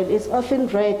novel, is often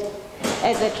read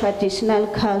as a traditional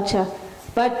culture.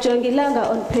 But Jongilanga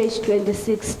on page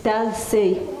 26 does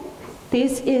say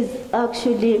this is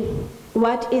actually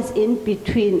what is in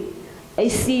between a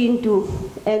Sintu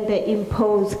and the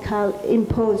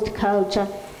imposed culture,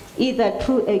 either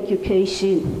through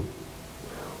education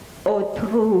or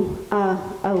through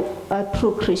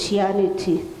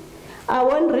Christianity. I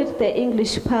won't read the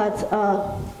English part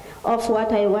of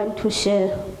what I want to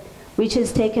share, which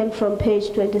is taken from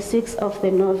page 26 of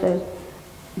the novel,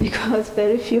 because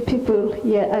very few people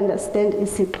here understand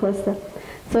isiXhosa.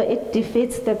 So it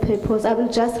defeats the purpose. I will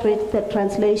just read the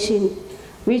translation,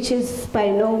 which is by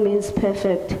no means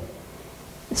perfect.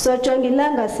 So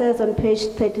Jongilanga says on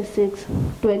page 26,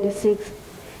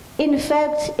 in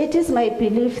fact, it is my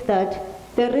belief that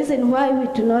the reason why we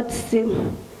do not see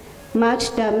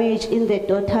much damage in the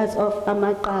daughters of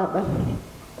Amaqaba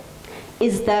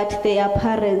is that their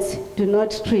parents do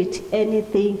not treat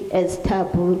anything as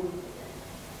taboo.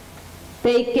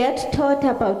 They get taught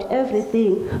about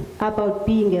everything about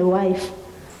being a wife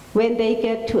when they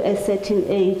get to a certain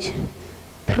age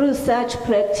through such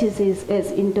practices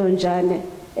as indonjane,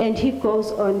 and he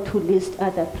goes on to list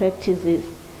other practices.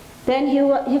 Then he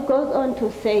goes on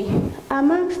to say,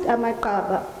 amongst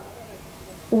Amaqaba,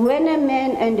 when a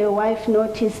man and a wife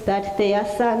notice that their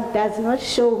son does not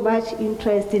show much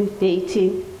interest in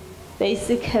dating, they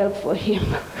seek help for him.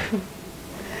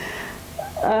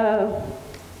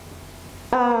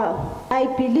 I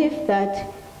believe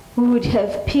that we would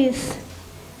have peace.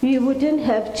 We wouldn't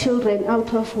have children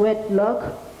out of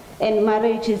wedlock and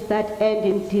marriages that end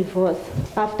in divorce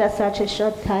after such a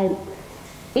short time,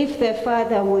 if the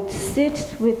father would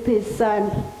sit with his son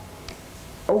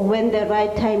when the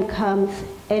right time comes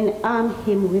and arm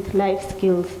him with life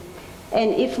skills,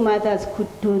 and if mothers could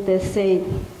do the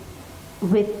same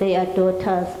with their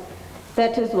daughters.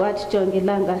 That is what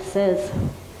Jongilanga says.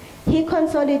 He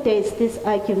consolidates this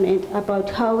argument about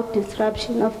how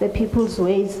disruption of the people's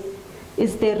ways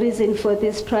is the reason for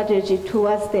this tragedy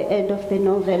towards the end of the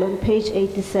novel on page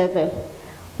 87,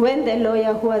 when the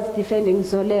lawyer who was defending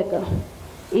Zoleka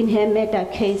in her murder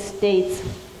case states,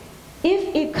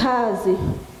 if Ikazi,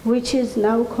 which is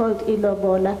now called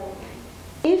Ilobola,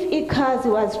 if Ikazi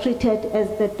was treated as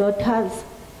the daughter's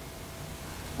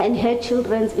and her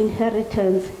children's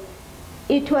inheritance,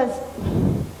 it was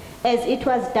as it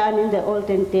was done in the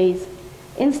olden days,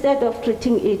 instead of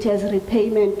treating it as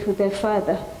repayment to the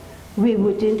father, we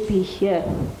wouldn't be here.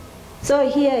 So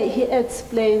here he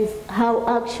explains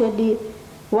how actually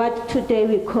what today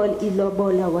we call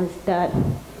Ilobola was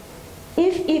done.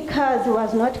 If Ikazi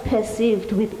was not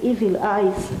perceived with evil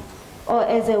eyes or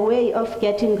as a way of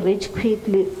getting rich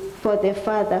quickly for the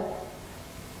father,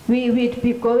 we would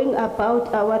be going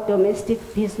about our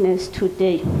domestic business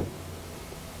today.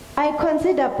 I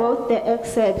consider both the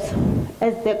excerpts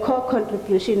as the core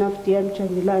contribution of D.M.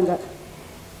 Jongilanga.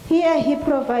 Here he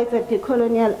provides a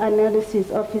decolonial analysis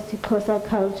of isiXhosa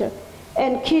culture,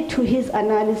 and key to his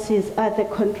analysis are the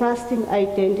contrasting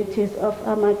identities of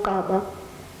Amaqaba,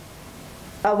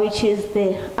 which is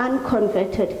the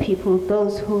unconverted people,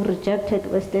 those who rejected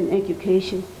Western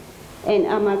education, and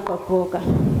Amaqaboga.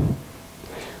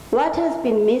 What has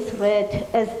been misread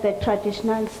as the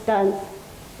traditional stance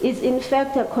is in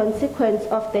fact a consequence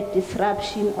of the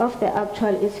disruption of the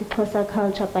actual isiXhosa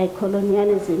culture by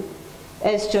colonialism,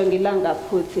 as Jongilanga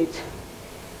puts it.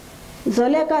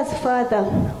 Zoleka's father,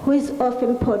 who is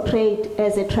often portrayed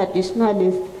as a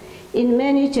traditionalist in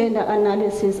many gender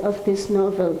analyses of this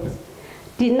novel,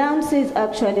 denounces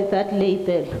actually that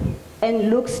label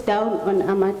and looks down on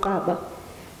Amaqaba.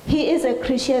 He is a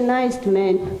Christianized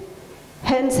man,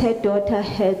 hence her daughter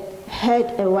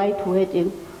had a white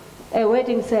wedding, a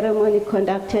wedding ceremony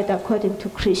conducted according to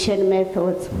Christian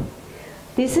methods.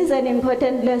 This is an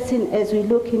important lesson as we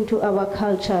look into our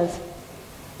cultures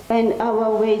and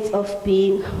our ways of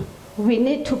being. We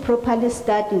need to properly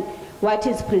study what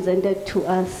is presented to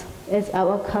us as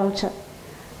our culture,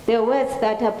 the words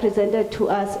that are presented to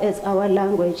us as our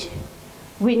language.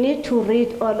 We need to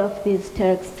read all of these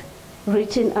texts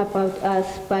written about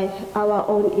us by our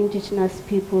own indigenous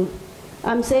people.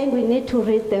 I'm saying we need to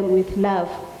read them with love,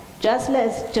 just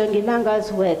as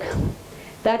Jongilanga's work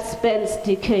that spans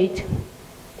decades.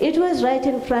 It was right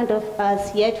in front of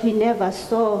us, yet we never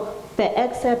saw the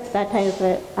excerpts that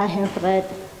I have read.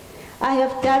 I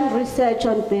have done research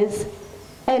on this,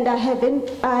 and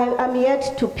I'm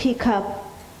yet to pick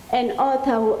up an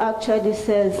author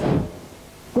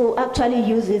who actually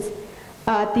uses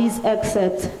these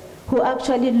excerpts, who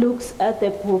actually looks at the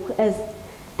book as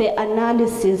the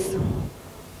analysis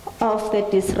of the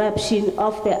disruption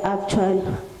of the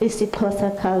actual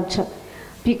isiXhosa culture.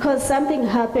 Because something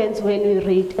happens when we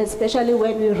read, especially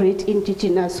when we read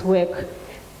indigenous work.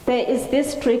 There is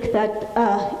this trick that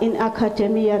in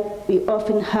academia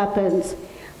often happens,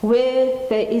 where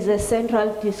there is a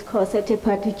central discourse at a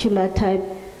particular time.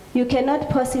 You cannot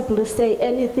possibly say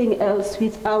anything else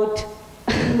without,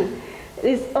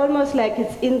 it's almost like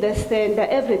it's in the center.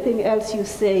 Everything else you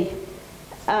say,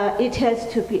 it has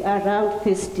to be around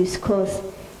this discourse.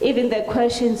 Even the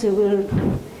questions you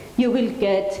will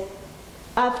get,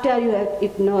 after you have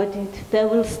ignored it, they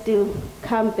will still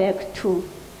come back to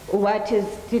what is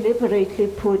deliberately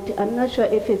put. I'm not sure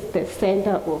if it's the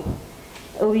center or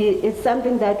it's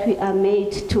something that we are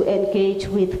made to engage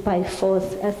with by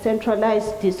force, a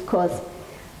centralized discourse.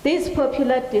 These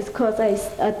popular discourses,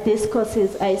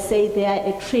 I say they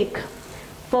are a trick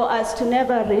for us to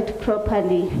never read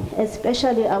properly,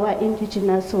 especially our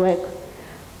indigenous work.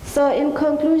 So in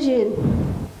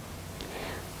conclusion,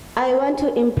 I want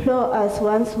to implore us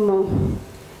once more,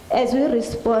 as we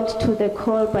respond to the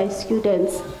call by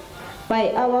students,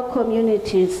 by our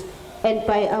communities, and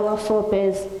by our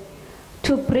forebears,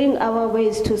 to bring our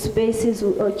ways to spaces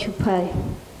we occupy,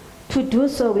 to do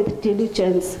so with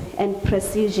diligence and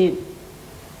precision.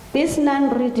 This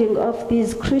non-reading of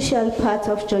these crucial parts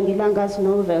of Jongilanga's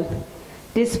novel,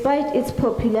 despite its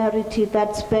popularity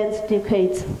that spans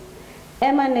decades,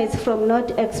 emanates from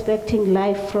not expecting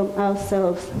life from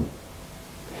ourselves.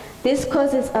 This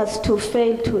causes us to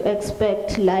fail to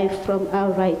expect life from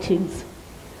our writings.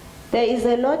 There is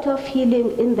a lot of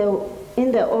healing in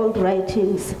the old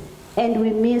writings, and we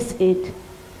miss it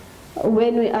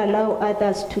when we allow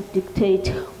others to dictate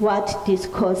what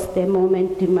discourse the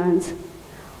moment demands.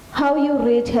 How you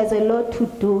read has a lot to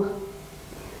do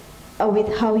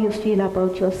with how you feel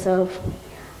about yourself.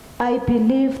 I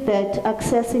believe that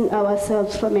accessing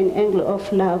ourselves from an angle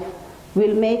of love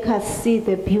will make us see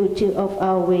the beauty of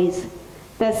our ways.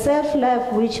 The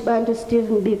self-love which Bantu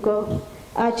Stephen Biko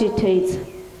agitates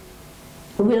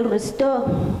will restore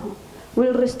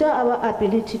our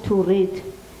ability to read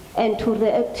and to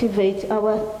reactivate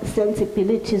our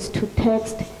sensibilities to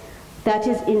text that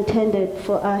is intended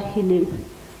for our healing.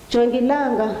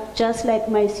 Jongilanga, just like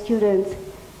my students,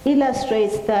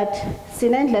 illustrates that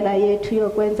sinendlela yethu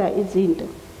yokwenza izinto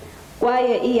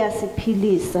kwaye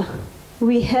iyasiphilisa.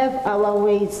 We have our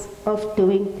ways of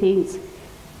doing things,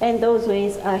 and those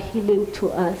ways are healing to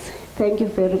us. Thank you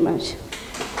very much.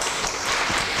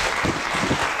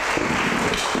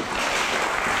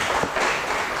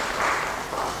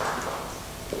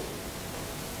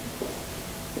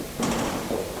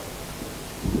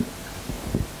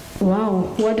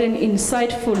 Wow, what an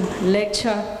insightful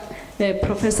lecture,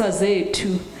 Professor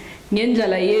Zethu.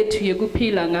 Ngendlela yethu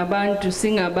yekuphila ngabantu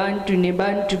singabantu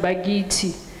nebantu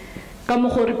bakithi. Ka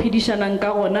mogore phidishana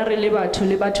nka gona re le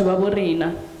batho ba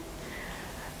borena.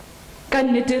 Ka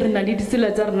nnete re na le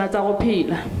ditsela tsa rena tsa go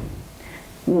phela.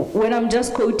 When I'm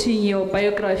just quoting your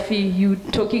biography, you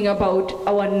talking about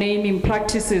our naming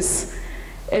practices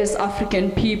as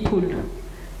African people.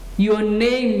 Your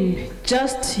name,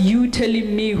 just you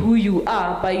telling me who you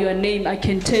are by your name, I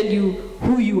can tell you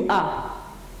who you are.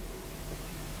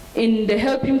 In the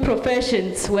helping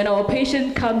professions, when our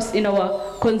patient comes in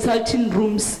our consulting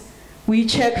rooms, we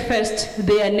check first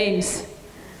their names.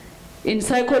 In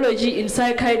psychology, in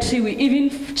psychiatry, we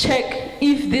even check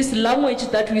if this language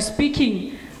that we're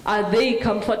speaking, are they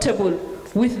comfortable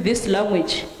with this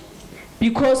language?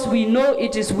 Because we know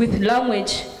it is with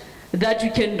language that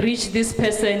you can reach this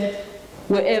person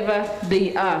wherever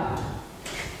they are.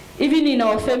 Even in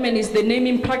our families, the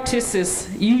naming practices,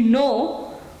 you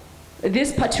know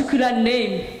this particular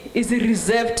name is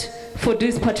reserved for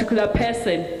this particular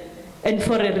person and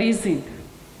for a reason.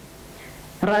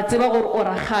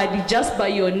 Just by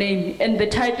your name, and the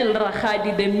title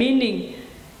Rakhadi, the meaning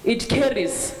it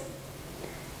carries.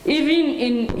 Even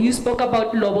in, you spoke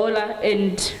about Lobola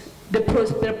and the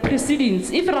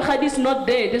proceedings. If Rakhadi is not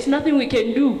there, there's nothing we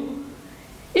can do.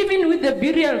 Even with the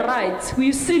burial rites,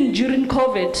 we've seen during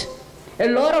COVID, a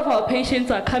lot of our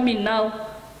patients are coming now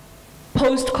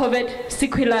post-COVID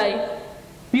sequelae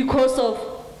because of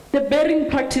the burying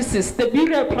practices, the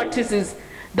burial practices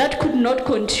that could not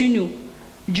continue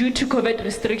due to COVID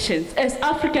restrictions. As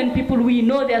African people, we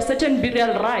know there are certain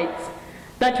burial rites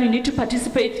that we need to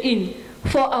participate in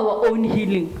for our own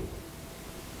healing.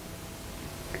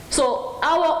 So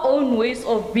our own ways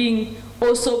of being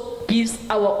also gives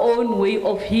our own way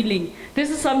of healing. This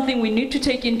is something we need to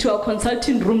take into our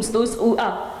consulting rooms, those who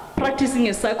are practicing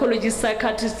as psychologists,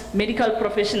 psychiatrists, medical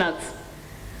professionals,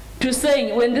 to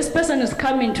say, when this person is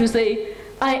coming to say,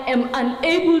 I am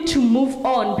unable to move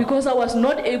on because I was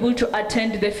not able to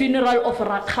attend the funeral of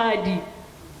Rakgadi.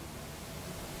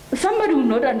 Somebody will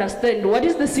not understand what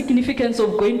is the significance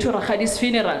of going to Rakgadi's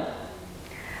funeral.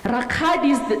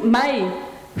 Rakgadi is my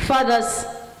father's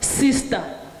sister.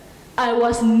 I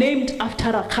was named after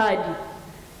Rakgadi.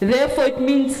 Therefore it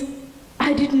means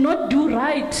I did not do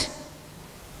right.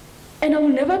 And I will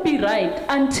never be right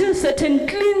until certain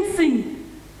cleansing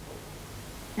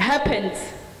happens.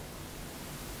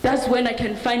 That's when I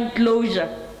can find closure.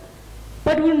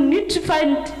 But we'll need to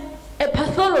find a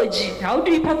pathology. How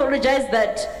do we pathologize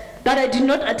that I did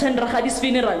not attend Rakgadi's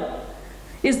funeral?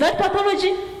 Is that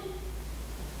pathology?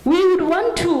 We would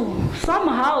want to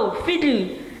somehow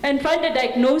fiddle and find a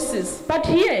diagnosis. But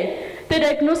here, the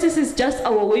diagnosis is just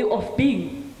our way of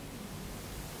being.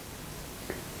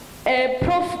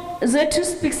 Prof. Zetu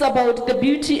speaks about the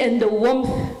beauty and the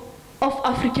warmth of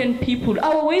African people,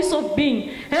 our ways of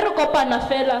being.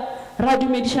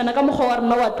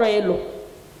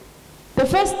 The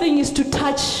first thing is to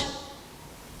touch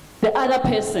the other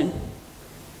person.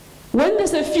 When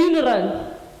there's a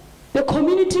funeral, the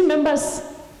community members,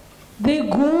 they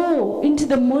go into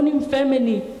the mourning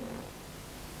family.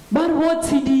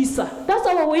 That's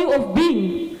our way of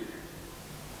being.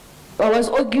 I was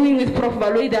arguing with Prof.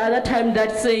 Baloi the other time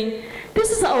that saying, this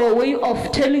is our way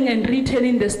of telling and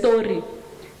retelling the story.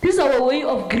 This is our way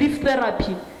of grief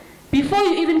therapy. Before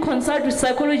you even consult with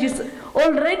psychologists,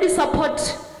 already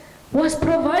support was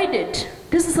provided.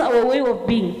 This is our way of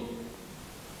being.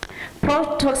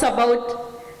 Prof talks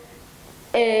about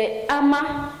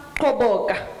ama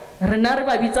koboka, renare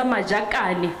babitsa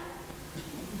majakane,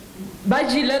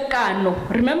 bajile kano.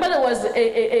 Remember there was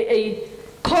a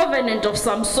covenant of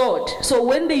some sort. So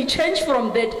when they change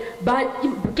from that,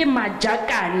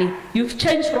 you've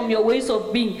changed from your ways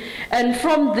of being. And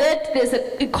from that, there's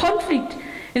a conflict.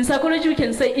 In psychology, we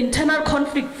can say internal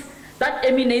conflict that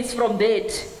emanates from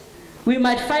that. We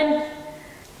might find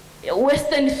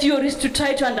Western theories to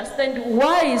try to understand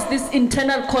why is this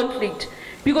internal conflict.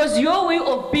 Because your way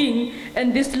of being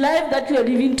and this life that you are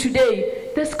living today,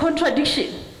 there's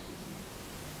contradiction.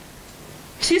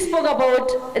 She spoke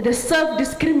about the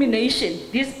self-discrimination.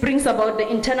 This brings about the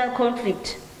internal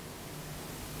conflict.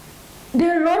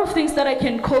 There are a lot of things that I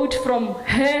can quote from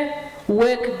her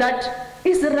work that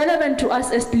is relevant to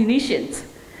us as clinicians,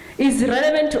 is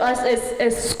relevant to us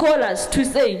as scholars to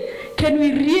say, can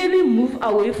we really move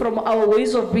away from our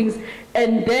ways of being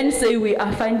and then say we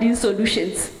are finding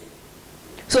solutions?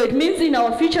 So it means in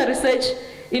our future research,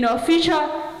 in our future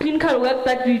clinical work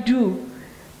that we do,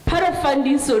 part of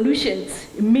finding solutions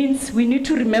means we need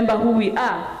to remember who we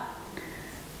are.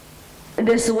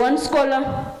 There's one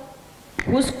scholar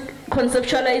who's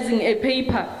conceptualizing a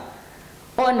paper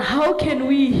on how can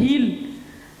we heal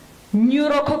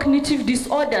neurocognitive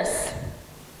disorders,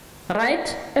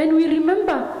 right? And we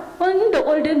remember, well, in the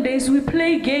olden days, we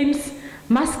play games,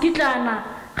 maskitlana,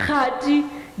 khati,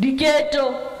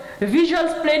 diketo,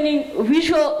 visual planning,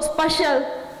 visual spatial,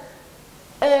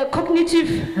 cognitive,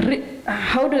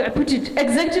 how do I put it,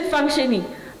 executive functioning.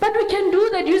 But we can do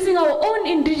that using our own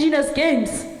indigenous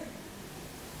games.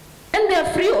 And they are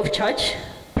free of charge.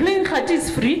 Playing khati is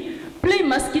free, playing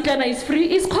maskitlana is free.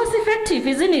 It's cost effective,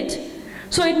 isn't it?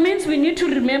 So it means we need to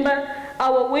remember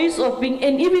our ways of being,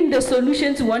 and even the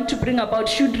solutions we want to bring about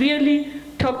should really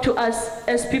talk to us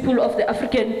as people of the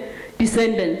African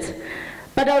descendants.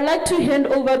 But I would like to hand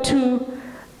over to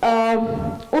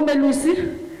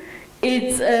Mbeleko.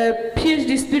 It's a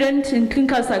PhD student in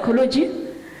clinical psychology,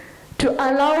 to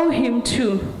allow him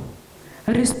to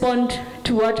respond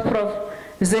to what Prof.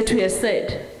 Zetu has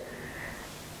said.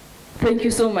 Thank you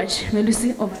so much.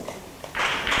 Mbeleko, over.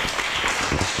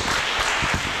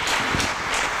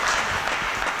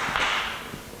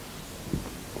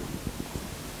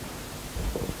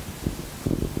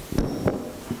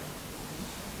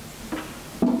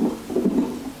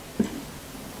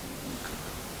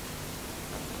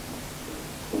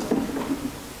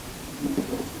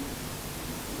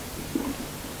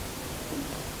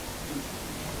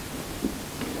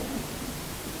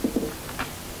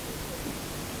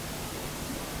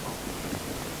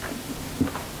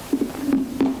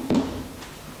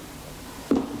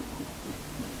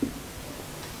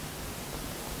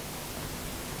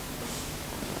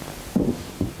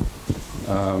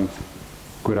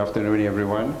 Good afternoon,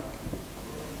 everyone.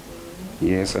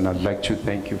 Yes, and I'd like to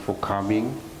thank you for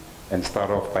coming and start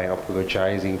off by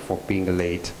apologizing for being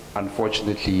late.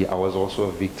 Unfortunately, I was also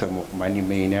a victim of money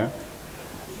mania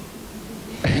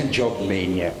and job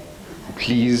mania.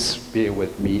 Please bear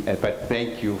with me, but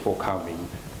thank you for coming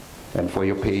and for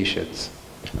your patience.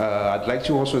 I'd like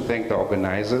to also thank the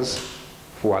organizers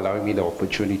for allowing me the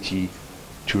opportunity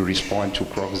to respond to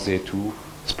Prof.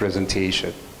 Zetu's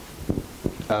presentation.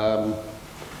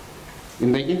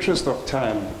 In the interest of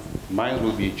time, mine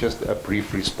will be just a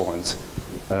brief response.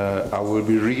 I will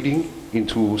be reading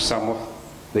into some of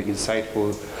the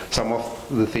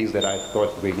things that I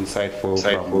thought were insightful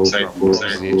from Prof.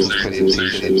 Zetu's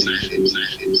presentation.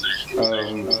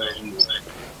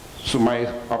 So my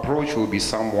approach will be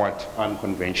somewhat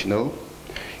unconventional,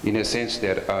 in a sense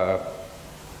that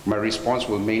my response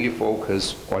will mainly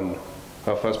focus on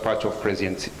her first part of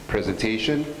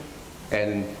presentation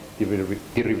and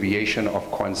derivation of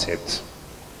concepts.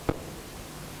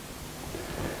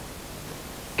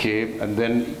 Okay, and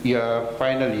then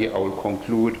finally I will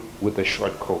conclude with a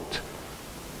short quote.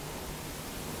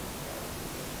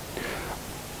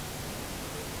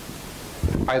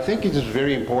 I think it is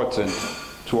very important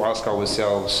to ask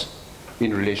ourselves,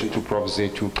 in relation to Prof.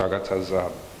 Zetu Kagata's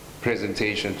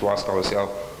presentation, to ask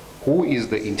ourselves, who is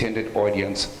the intended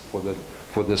audience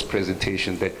for this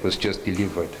presentation that was just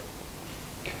delivered?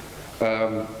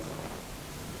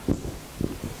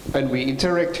 And we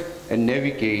interact and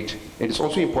navigate, and it's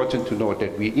also important to note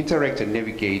that we interact and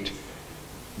navigate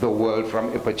the world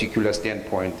from a particular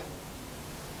standpoint.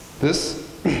 Thus,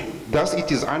 it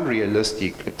is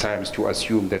unrealistic at times to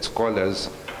assume that scholars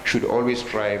should always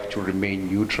strive to remain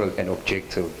neutral and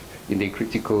objective in their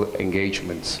critical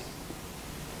engagements.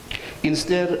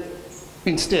 Instead,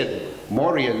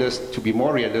 to be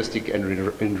more realistic and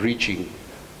enriching,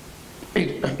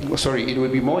 it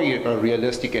would be more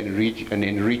realistic and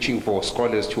enriching for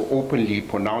scholars to openly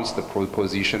pronounce the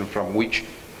proposition from which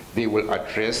they will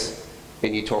address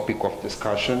any topic of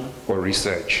discussion or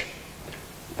research.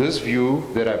 This view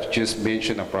that I've just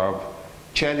mentioned above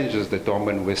challenges the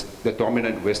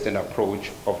dominant Western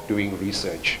approach of doing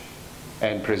research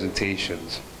and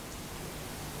presentations.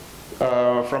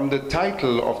 From the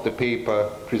title of the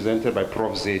paper presented by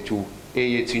Prof. Zetu,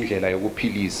 Indlela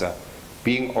Yokuphilisa,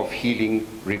 Being of Healing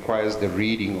requires the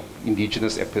reading of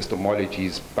indigenous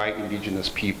epistemologies by indigenous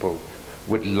people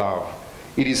with love.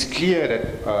 It is clear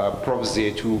that Prof.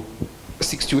 Zetu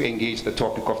seeks to engage the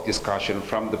topic of discussion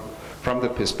from the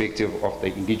perspective of the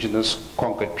indigenous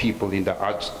conquered people in the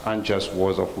unjust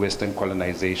wars of Western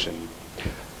colonization.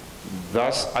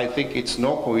 Thus, I think it's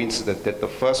no coincidence that the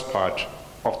first part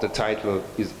of the title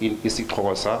is in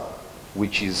isiXhosa,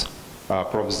 which is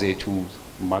Prof. Zetu's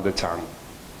mother tongue.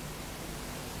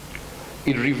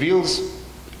 It reveals,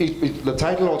 the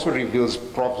title also reveals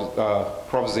Prof.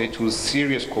 Zetu's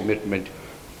serious commitment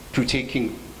to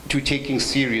taking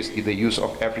seriously the use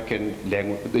of African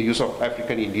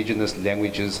indigenous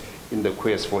languages in the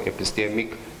quest for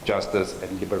epistemic justice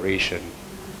and liberation.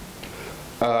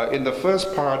 In the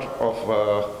first part of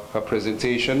her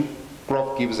presentation,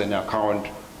 Prof gives an account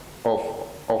of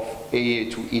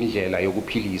to Indlela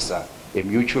Yokuphilisa, a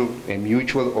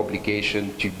mutual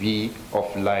obligation to be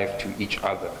of life to each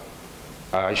other.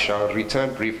 I shall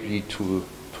return briefly to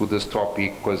this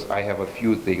topic because I have a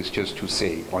few things just to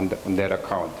say on that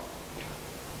account.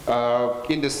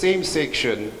 In the same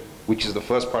section, which is the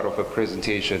first part of her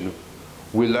presentation,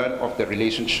 we learn of the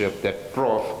relationship that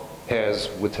Prof has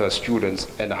with her students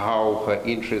and how her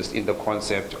interest in the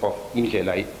concept of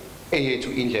Indlela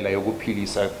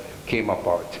Yokuphilisa came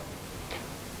about.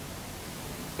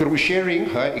 Through sharing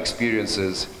her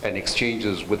experiences and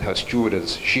exchanges with her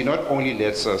students, she not only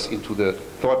lets us into the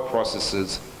thought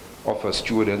processes of her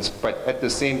students, but at the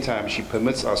same time, she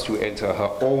permits us to enter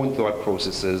her own thought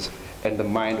processes and the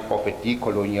mind of a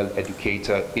decolonial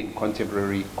educator in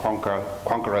contemporary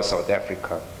conqueror South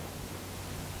Africa.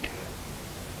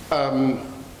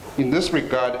 In this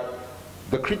regard,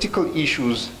 the critical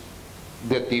issues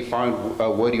that they found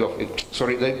worthy of it,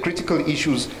 the critical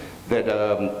issues that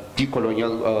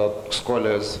decolonial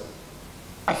scholars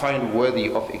find worthy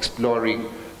of exploring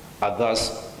are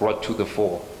thus brought to the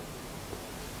fore.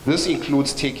 This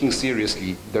includes taking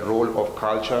seriously the role of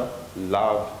culture,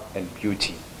 love, and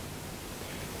beauty.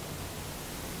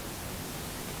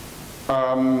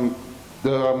 I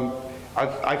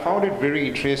found it very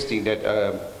interesting that,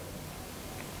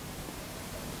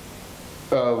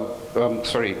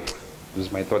 sorry,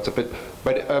 lose my thoughts a bit,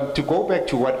 but to go back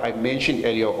to what I mentioned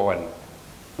earlier on,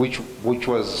 which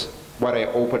was what I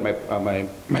opened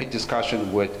my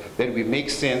discussion with, that we make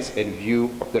sense and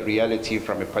view of the reality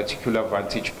from a particular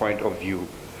vantage point of view.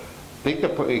 I think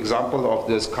the example of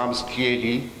this comes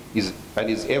clearly and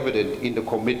is evident in the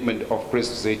commitment of Prof.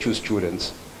 Zethu's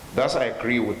students. Thus, I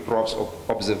agree with Prof's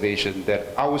observation that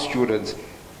our students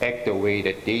act the way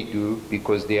that they do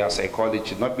because they are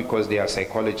psychologists, not because they are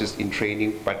psychologists in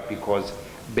training, but because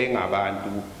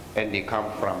bengabantu and they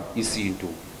come from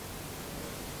isiNtu.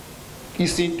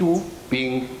 isiNtu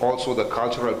being also the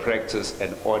cultural practice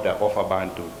and order of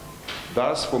Abantu.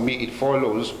 Thus, for me, it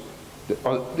follows,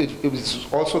 it is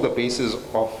also the basis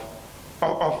of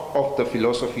the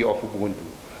philosophy of Ubuntu.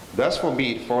 Thus, for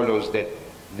me, it follows that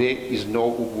there is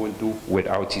no Ubuntu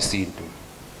without isiNtu.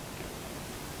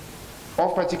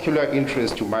 Of particular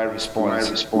interest to my response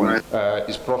is Prof.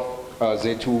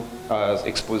 Zethu's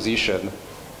exposition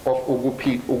of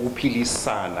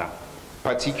ukuphilisana,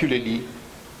 particularly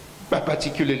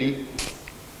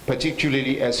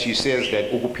as she says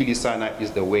that ukuphilisana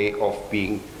is the way of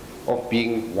being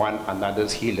one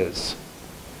another's healers.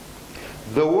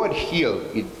 The word heal,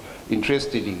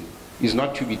 interestingly, is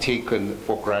not to be taken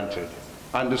for granted.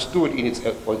 Understood in its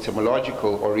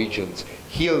etymological origins,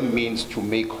 heal means to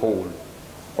make whole,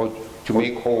 or to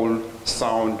make whole,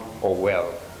 sound, or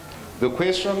well. The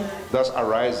question thus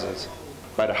arises,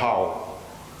 but how?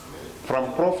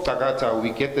 From Prof. Tagata, we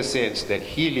get the sense that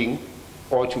healing,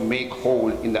 or to make whole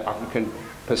in the African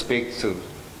perspectives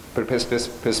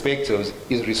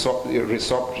is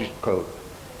reciprocal.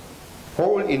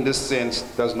 Whole in this sense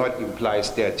does not imply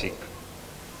static.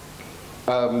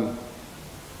 From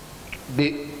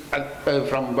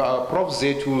Prof.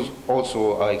 Zethu's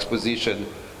also exposition,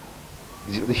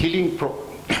 in the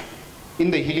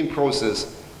healing process,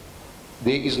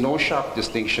 there is no sharp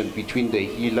distinction between the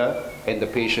healer and the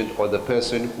patient or the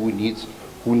person who needs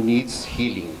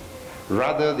healing.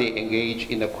 Rather, they engage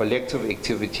in a collective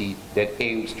activity that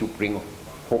aims to bring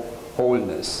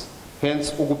wholeness.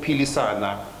 Hence,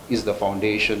 ukuphilisana is the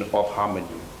foundation of harmony.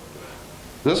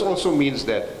 This also means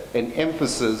that an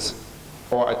emphasis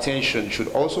or attention should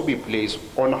also be placed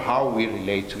on how we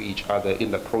relate to each other in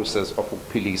the process of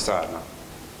ukuphilisana.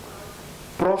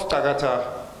 Prof. Tagata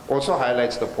also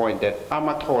highlights the point that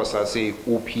amaXhosa say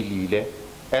uphilile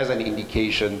as an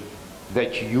indication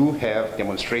that you have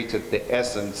demonstrated the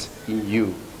essence in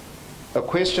you. A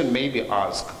question may be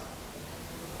asked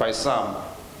by some,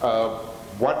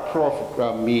 what Prof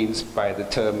means by the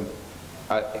term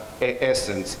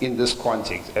essence in this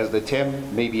context, as the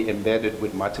term may be embedded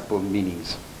with multiple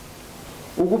meanings.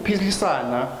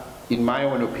 Ukuphilisana, in my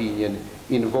own opinion,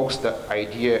 invokes the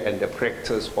idea and the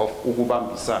practice of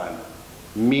ukubambisana,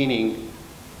 meaning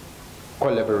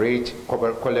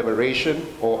collaboration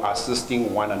or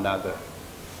assisting one another.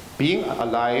 Being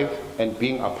alive and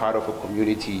being a part of a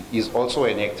community is also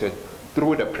enacted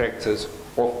through the practice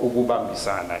of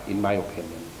ukubambisana, in my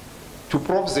opinion. To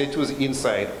Prof. Zethu's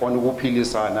insight on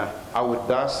ukuphilisana, I would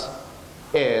thus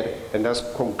add and thus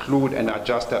conclude and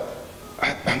adjust the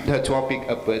topic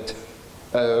a bit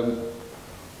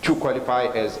to qualify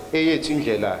as eyethu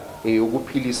indlela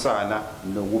eyokuphilisana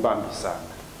nokubambisana.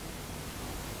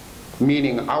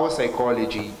 Meaning our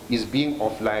psychology is being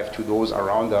of life to those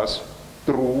around us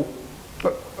through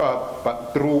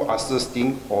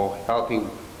assisting or helping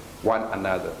one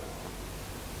another.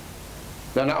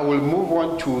 Then I will move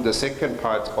on to the second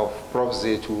part of Prof.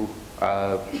 Zethu's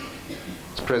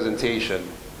presentation.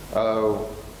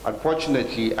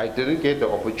 Unfortunately, I didn't get the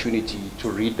opportunity to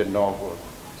read the novel.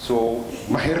 So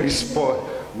my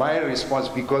response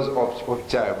because of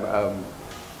time,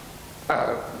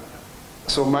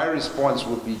 so my response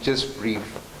will be just brief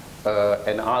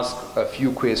and ask a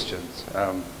few questions.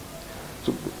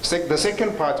 So the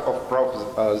second part of Prof.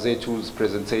 Zethu's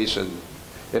presentation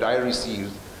that I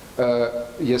received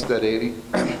yesterday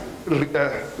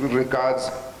regards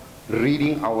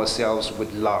reading ourselves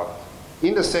with love.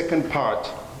 In the second part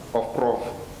of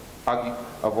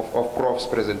Prof's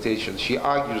presentation, she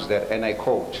argues that, and I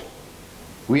quote,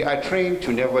 "We are trained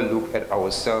to never look at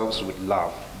ourselves with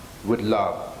love.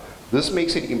 This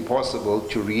makes it impossible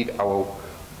to read our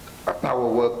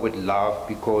work with love.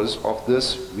 Because of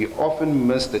this, we often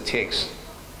miss the text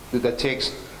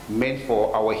meant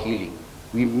for our healing.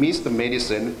 We miss the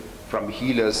medicine from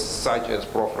healers such as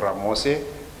Prof. Ramose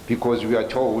because we are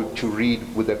told to read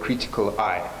with a critical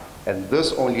eye, and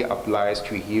this only applies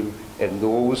to him and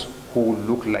those who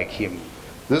look like him.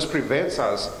 This prevents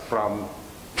us from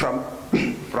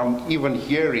even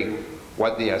hearing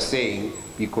what they are saying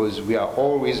because we are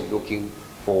always looking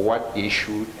for what they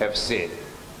should have said.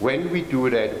 When we do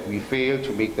that, we fail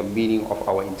to make the meaning of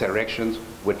our interactions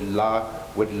with love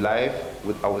with life,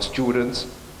 with our students,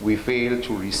 we fail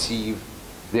to receive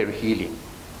their healing.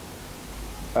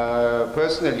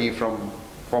 Personally,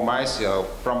 for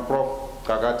myself, from Prof.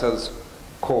 Kagata's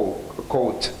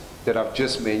quote that I've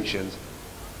just mentioned,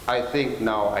 I think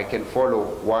now I can follow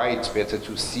why it's better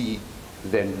to see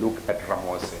than look at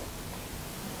Ramose.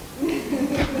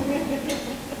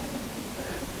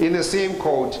 In the same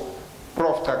quote,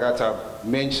 Prof. Tagata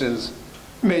mentions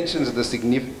the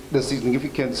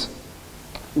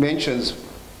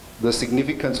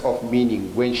significance of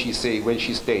meaning when she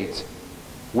states,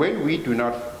 when we do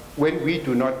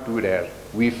not do that,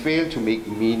 we fail to make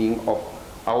meaning of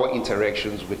our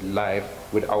interactions with life,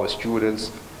 with our students,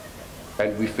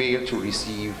 and we fail to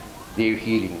receive their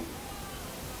healing.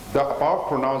 The above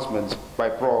pronouncements by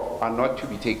Prof are not to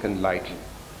be taken lightly.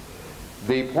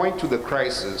 They point to the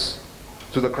crisis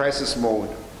mode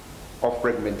of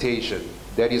fragmentation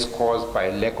that is caused by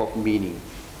lack of meaning.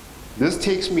 This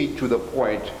takes me to the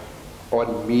point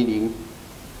on meaning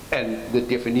and the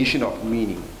definition of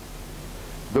meaning.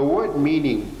 The word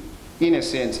meaning, in a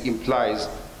sense, implies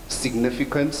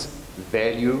significance,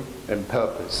 value, and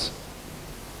purpose.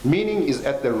 Meaning is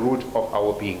at the root of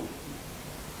our being.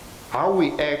 How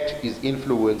we act is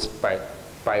influenced by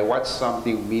what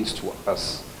something means to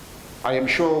us. I am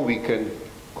sure we can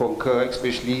concur,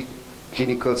 especially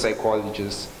clinical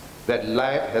psychologists, that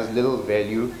life has little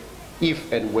value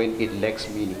if and when it lacks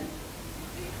meaning.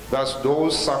 Thus,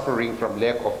 those suffering from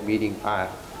lack of meaning are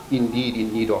indeed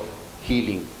in need of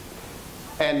healing.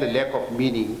 And the lack of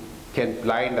meaning can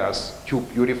blind us to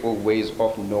beautiful ways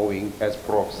of knowing, as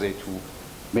Prof. Zethu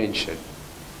mentioned.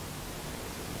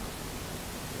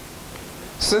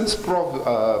 Since Prof.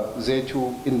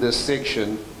 Zethu in this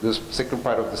section, this second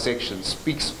part of the section,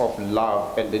 speaks of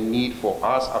love and the need for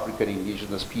us African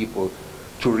indigenous people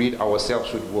to read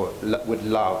ourselves with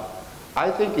love,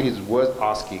 I think it is worth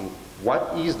asking,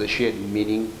 what is the shared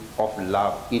meaning of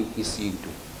love in isiNtu?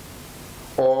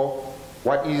 Or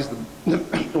what is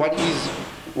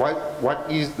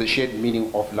the shared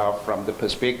meaning of love from the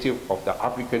perspective of the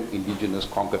African indigenous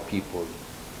conquered people?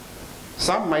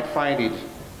 Some might find it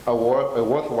a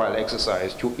worthwhile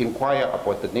exercise to inquire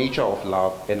about the nature of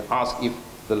love and ask if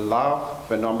the love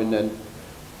phenomenon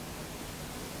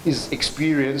is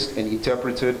experienced and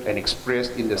interpreted and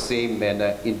expressed in the same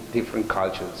manner in different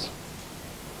cultures.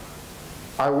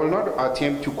 I will not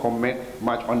attempt to comment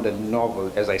much on the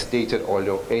novel, as I stated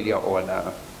earlier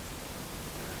on,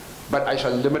 but I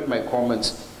shall limit my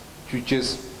comments to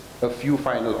just a few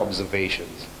final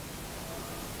observations.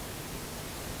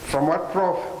 From what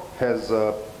Prof has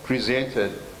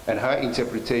presented and her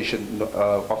interpretation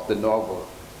of the novel,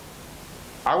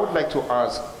 I would like to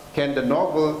ask, can the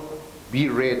novel be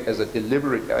read as a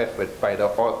deliberate effort by the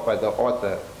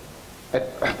author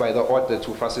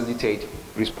to facilitate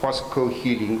reciprocal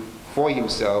healing for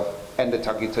himself and the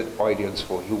targeted audience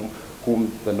for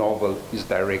whom the novel is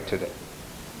directed at?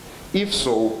 If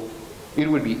so, it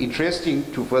would be interesting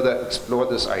to further explore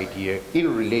this idea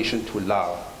in relation to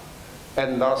love.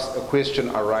 And thus a question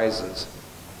arises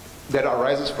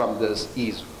from this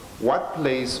is, what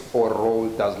place or role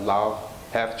does love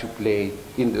have to play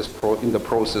in the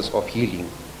process of healing?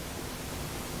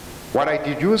 What I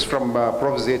deduce from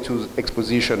Prof. Zethu's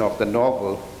exposition of the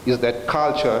novel is that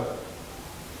culture,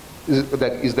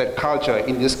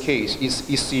 in this case, is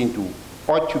isiNtu,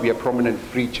 ought to be a prominent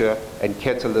feature and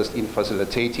catalyst in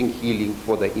facilitating healing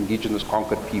for the indigenous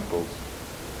conquered peoples.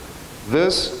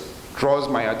 This draws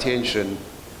my attention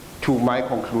to my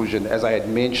conclusion, as I had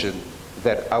mentioned,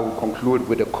 that I will conclude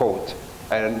with a quote.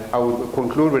 And I will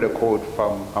conclude with a quote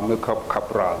from Mbeleko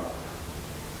Cabral,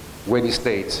 when he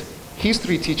states,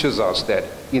 "History teaches us that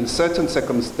in certain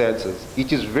circumstances,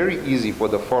 it is very easy for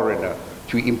the foreigner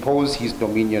to impose his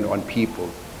dominion on people.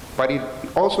 But it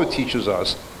also teaches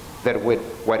us that with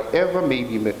whatever may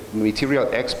be material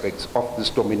aspects of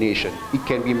this domination, it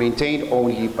can be maintained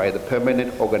only by the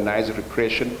permanent organized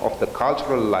repression of the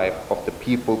cultural life of the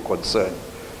people concerned.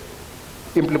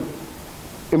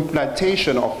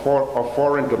 Implantation of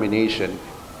foreign domination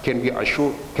can be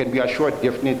assured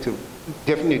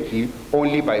definitely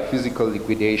only by physical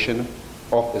liquidation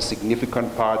of a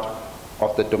significant part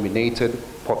of the dominated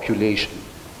population.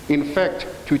 In fact,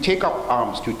 to take up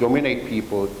arms to dominate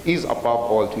people is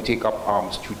above all to take up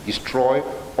arms to destroy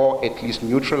or at least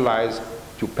neutralize,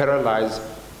 to paralyze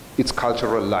its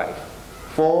cultural life.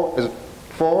 For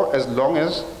as long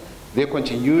as there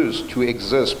continues to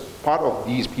exist part of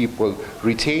these people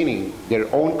retaining their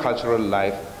own cultural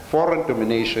life, foreign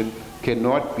domination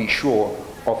cannot be sure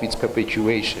of its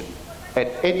perpetuation.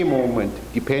 At any moment,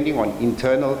 depending on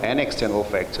internal and external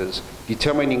factors,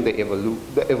 determining the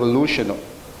evolution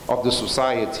of the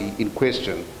society in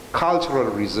question,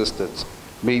 cultural resistance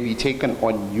may be taken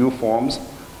on new forms,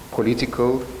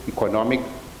 political, economic,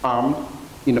 armed,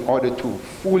 in order to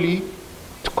fully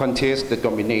contest the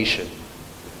domination.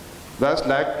 Thus,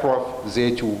 like Prof.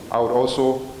 Zethu, I would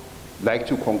also like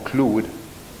to conclude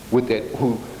with a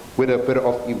bit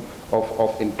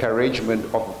of encouragement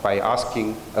by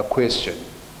asking a question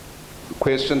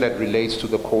that relates to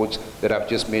the quotes that I've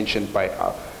just mentioned by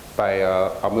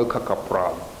Amilcar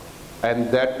Cabral.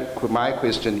 And that my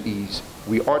question is,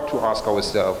 we ought to ask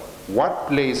ourselves, what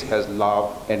place has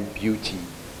love and beauty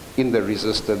in the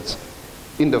resistance,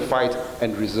 in the fight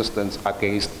and resistance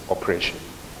against oppression?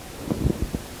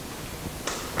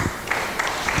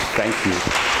 Thank you.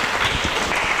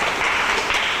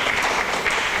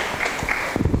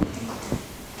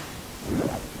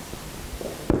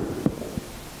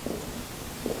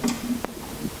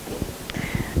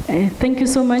 Thank you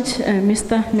so much,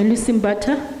 Mr.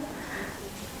 Melisimbata,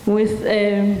 with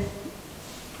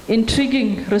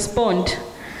intriguing response,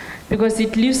 because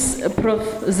it leaves Prof.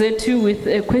 Zethu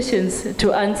with questions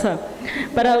to answer.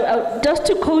 But just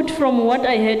to quote from what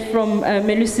I heard from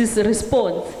Melis's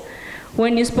response,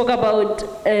 when he spoke about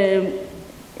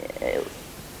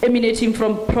emanating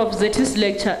from Prof. Zethu's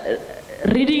lecture,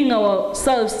 reading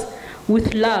ourselves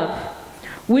with love,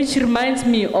 which reminds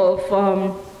me of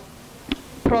Prof.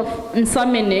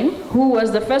 Nsamene, who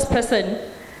was the first person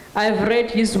I've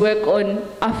read his work on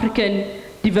African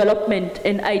development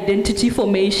and identity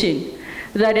formation.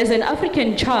 That as an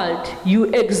African child,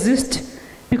 you exist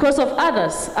because of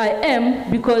others. I am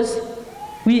because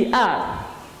we are.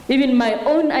 Even my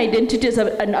own identity as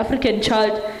an African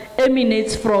child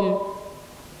emanates from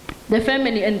the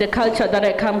family and the culture that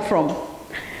I come from.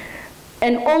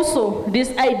 And also,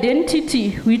 this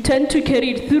identity, we tend to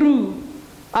carry it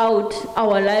throughout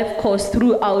our life course,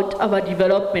 throughout our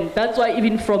development. That's why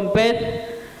even from birth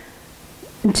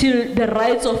until the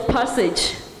rites of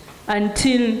passage,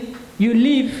 until you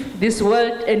leave this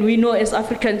world, and we know as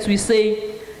Africans, we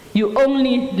say, you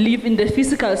only live in the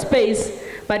physical space,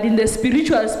 but in the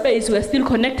spiritual space, we are still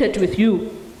connected with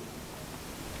you.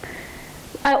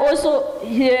 I also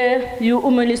hear you,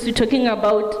 Umelisi, talking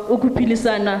about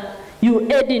ukupilisana. You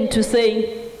add in to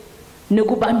say,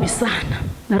 nekubambisana,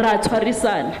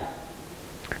 ratwarisana.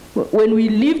 When we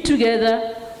live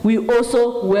together, we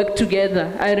also work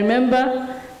together. I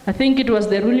remember, I think it was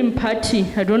the ruling party,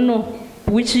 I don't know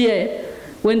which year,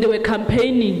 when they were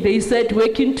campaigning, they said,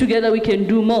 working together we can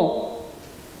do more.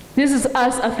 This is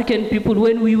us African people.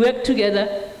 When we work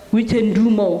together, we can do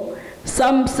more.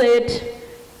 Some said,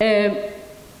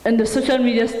 in the social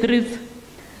media streets,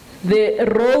 the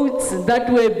roads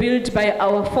that were built by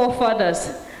our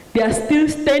forefathers, they are still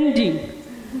standing,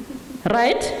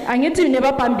 right?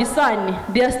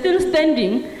 They are still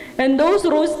standing, and those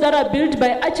roads that are built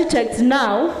by architects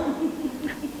now,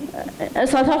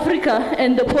 South Africa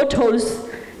and the potholes,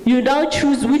 you now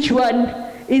choose which one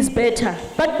is better.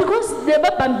 But because they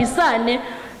were bambisane,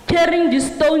 carrying the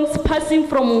stones, passing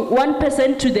from one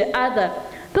person to the other,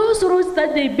 those roads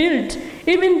that they built,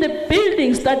 even the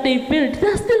buildings that they built,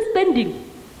 they're still standing.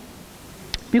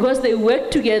 Because they work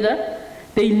together,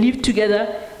 they live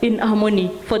together in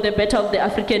harmony for the better of the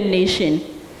African nation.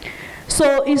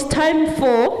 So it's time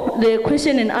for the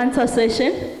question and answer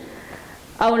session.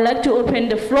 I would like to open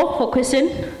the floor for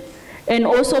questions, and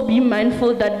also be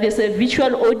mindful that there's a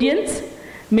virtual audience.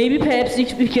 Maybe perhaps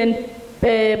if you can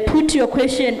put your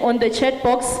question on the chat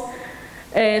box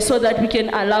so that we can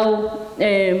allow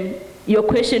your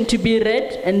question to be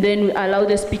read, and then we allow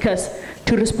the speakers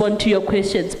to respond to your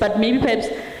questions. But maybe perhaps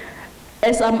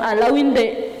as I'm allowing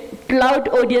the cloud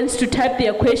audience to type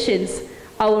their questions,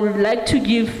 I would like to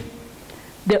give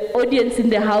the audience in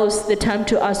the house the time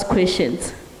to ask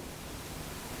questions.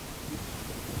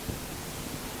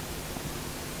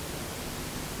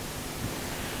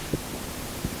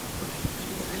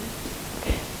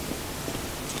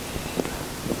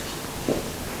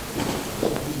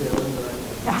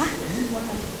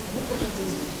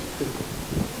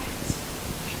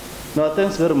 No,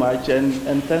 thanks very much,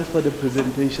 and thanks for the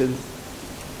presentation.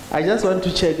 I just want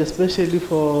to check, especially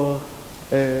for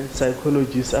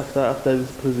psychologists after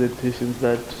this presentation,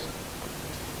 that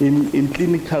in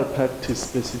clinical practice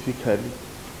specifically,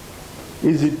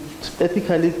 is it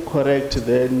ethically correct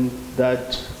then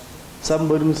that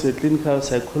somebody who's a clinical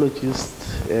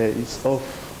psychologist is of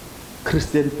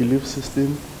Christian belief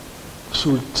system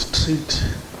should treat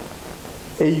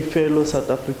a fellow South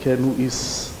African who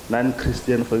is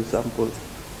non-Christian, for example?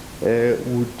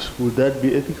 Would that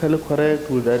be ethically correct?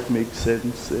 Would that make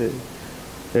sense to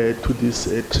this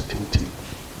treating team?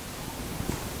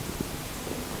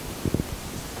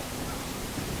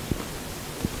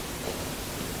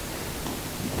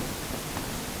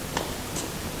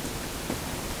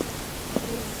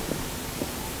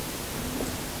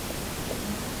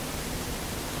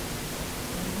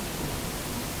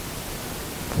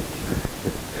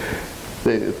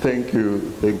 Thank you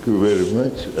very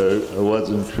much. I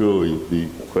wasn't sure if the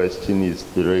question is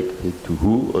directed to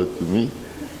who or to me.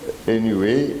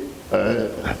 Anyway,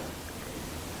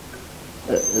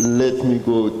 let me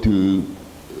go to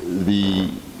the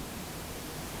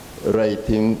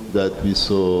writing that we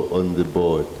saw on the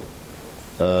board.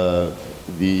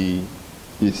 The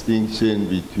distinction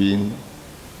between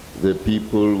the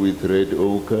people with red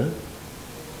ochre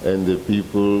and the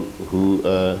people who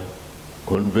are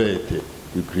converted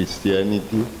to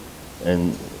Christianity,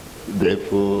 and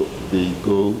therefore they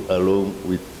go along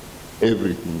with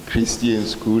everything, Christian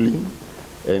schooling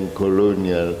and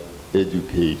colonial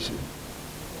education.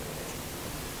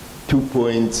 2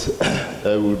 points,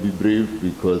 I will be brief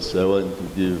because I want to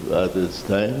give others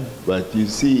time, but you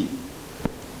see,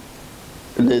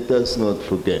 let us not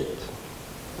forget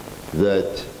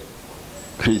that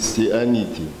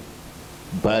Christianity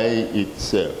by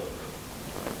itself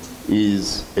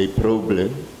is a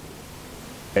problem,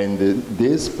 and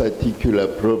this particular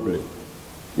problem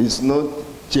is not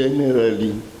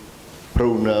generally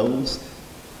pronounced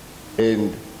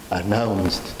and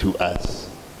announced to us.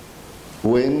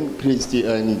 When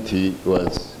Christianity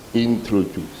was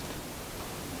introduced,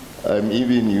 I'm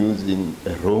even using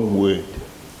a wrong word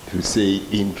to say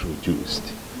introduced.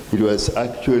 It was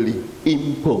actually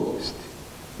imposed,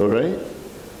 all right?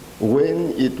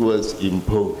 When it was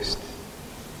imposed,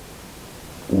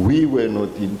 we were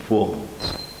not informed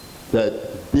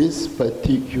that this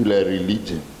particular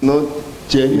religion, not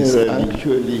generally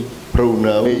actually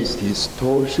pronounced,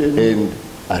 distortion and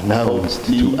announced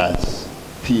to us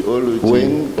theology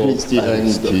when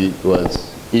Christianity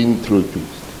was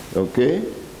introduced. Okay?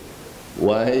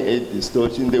 Why a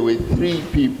distortion? There were 3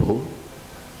 people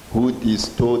who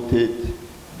distorted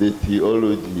the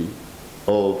theology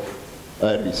of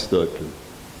Aristotle.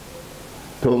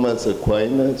 Thomas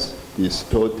Aquinas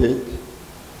distorted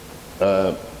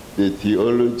the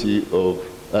theology of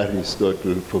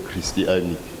Aristotle for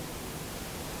Christianity.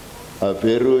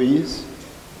 Averroes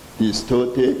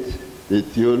distorted the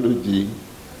theology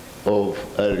of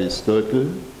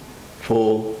Aristotle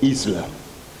for Islam.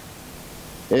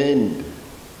 And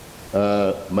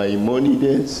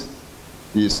Maimonides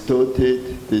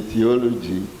distorted the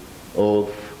theology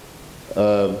of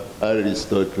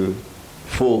Aristotle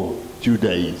for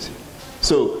Judaism.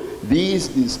 So these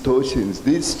distortions,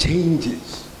 these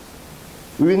changes,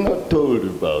 we're not told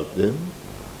about them.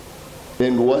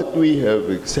 And what we have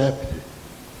accepted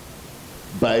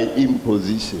by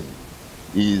imposition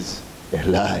is a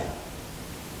lie.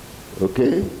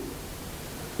 Okay?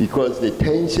 Because the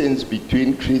tensions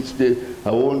between Christians,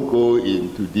 I won't go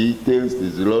into details,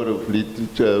 there's a lot of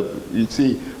literature, you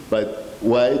see, but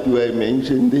why do I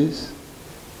mention this?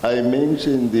 I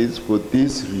mention this for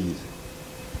this reason,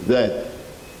 that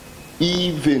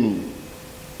even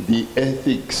the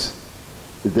ethics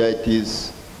that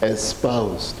is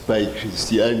espoused by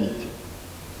Christianity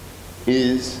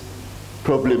is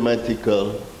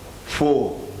problematical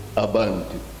for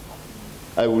Abantu.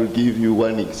 I will give you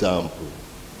one example.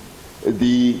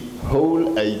 The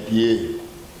whole idea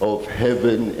of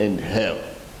heaven and hell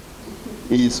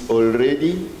is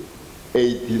already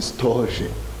a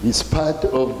distortion. It's part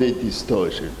of the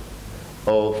distortion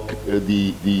of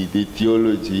the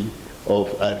theology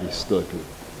of Aristotle.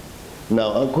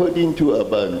 Now, according to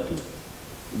Abantu,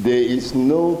 there is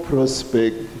no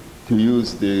prospect, to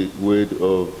use the word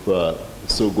of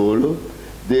Sogolo,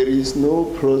 there is no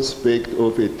prospect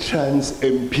of a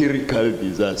trans-empirical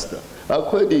disaster.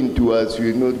 According to us,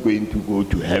 we're not going to go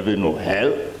to heaven or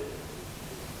hell.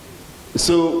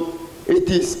 So it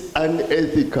is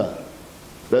unethical.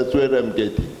 That's where I'm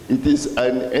getting. It is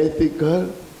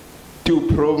unethical to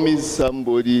promise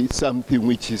somebody something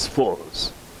which is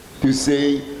false. To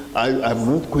say, I'm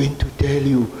not going to tell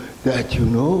you that, you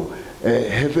know,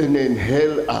 heaven and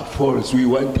hell are false. We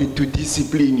wanted to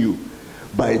discipline you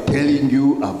by telling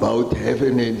you about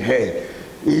heaven and hell.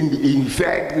 In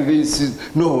fact, this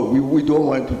is, no, we don't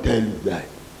want to tell you that.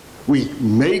 We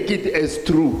make it as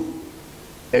true.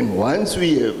 And once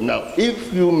we have, now,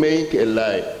 if you make a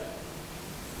lie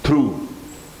true,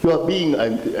 you are being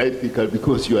unethical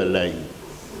because you are lying.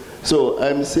 So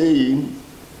I'm saying,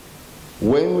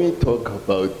 when we talk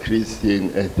about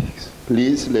Christian ethics,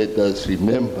 please let us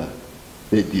remember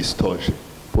the distortion,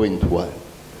 point 1.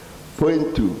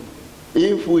 Point 2,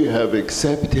 if we have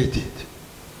accepted it,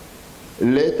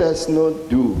 let us not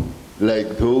do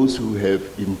like those who have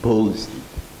imposed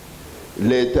it.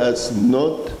 Let us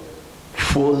not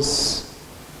force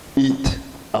it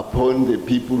upon the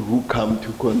people who come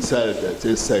to consult us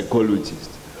as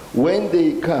psychologists. When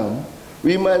they come,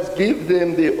 we must give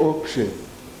them the option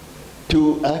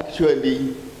to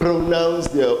actually pronounce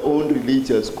their own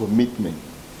religious commitment.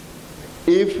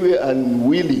 If we are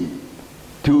unwilling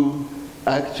to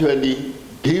actually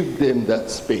give them that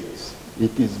space,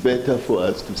 it is better for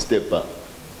us to step up.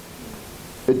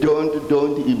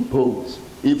 Don't impose.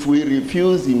 If we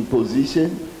refuse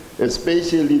imposition,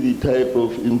 especially the type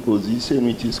of imposition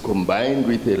which is combined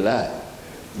with a lie,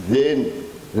 then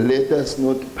let us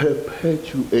not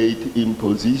perpetuate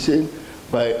imposition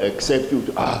by accepting,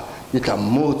 it's a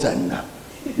modern now.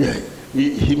 Yeah,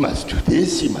 he must do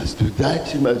this, he must do that,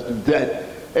 he must do that.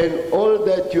 And all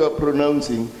that you are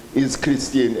pronouncing is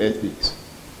Christian ethics.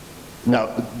 Now,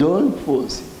 don't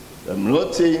force it. I'm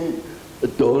not saying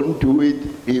don't do it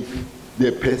if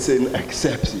the person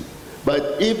accepts it.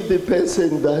 But if the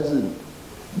person doesn't,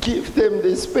 give them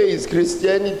the space.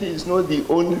 Christianity is not the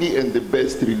only and the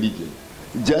best religion.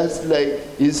 Just like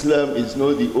Islam is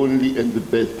not the only and the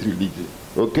best religion.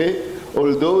 Okay?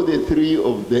 Although the three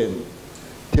of them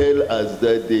tell us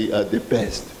that they are the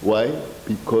best. Why?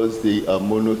 Because they are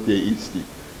monotheistic.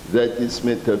 That is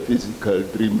metaphysical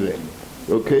dreamland.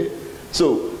 Okay?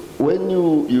 So when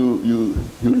you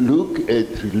look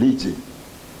at religion,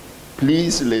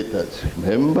 please let us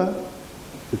remember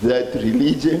that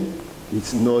religion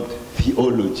is not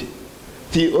theology.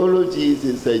 Theology is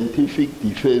a scientific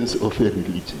defense of a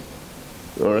religion.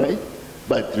 All right?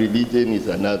 But religion is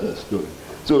another story.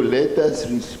 So let us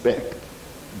respect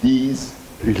these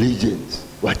religions,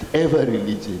 whatever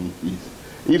religion it is.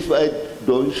 If I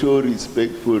don't show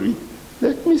respect for it,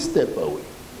 let me step away.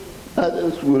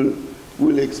 Others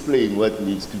will explain what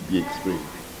needs to be explained.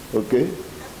 Okay?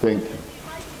 Thank you.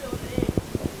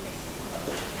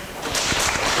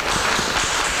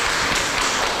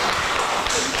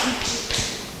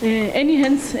 Any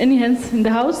hands in the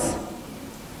house?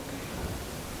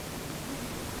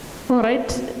 All right.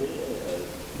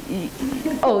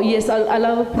 Oh yes, I'll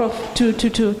allow Prof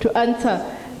to answer.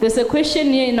 There's a question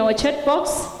here in our chat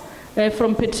box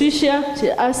from Patricia. She's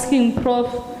asking Prof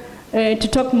to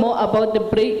talk more about the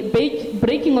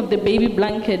breaking of the baby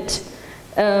blanket.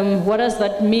 What does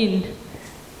that mean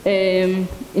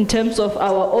in terms of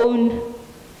our own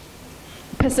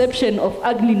perception of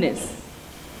ugliness?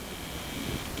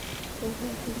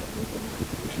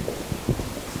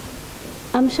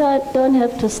 I'm sure I don't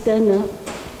have to stand up.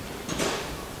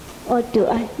 Or do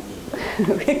I?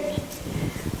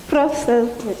 Prof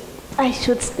says that I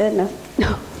should stand up.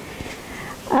 No.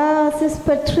 Sis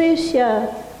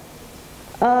Patricia,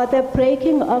 the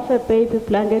breaking of a baby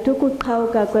blanket,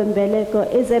 Ukuqhawuka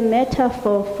Mbeleko, is a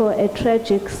metaphor for a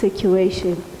tragic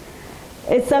situation.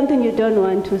 It's something you don't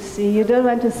want to see. You don't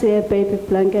want to see a baby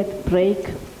blanket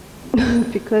break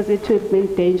because it would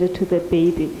mean danger to the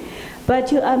baby.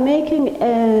 But you are making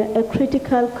a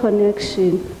critical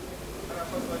connection,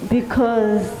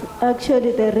 because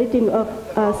actually the reading of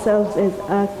ourselves as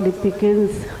ugly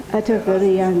begins at a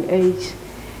very young age.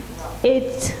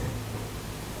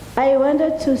 I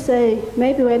wanted to say,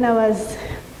 maybe when I was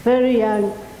very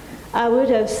young, I would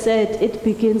have said it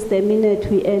begins the minute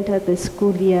we enter the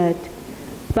schoolyard.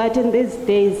 But in these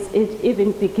days, it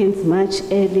even begins much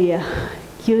earlier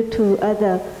due to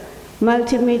other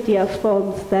multimedia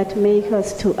forms that make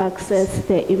us to access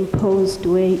the imposed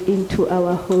way into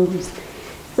our homes.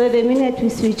 So the minute we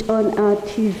switch on our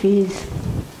TVs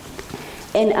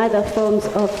and other forms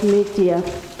of media,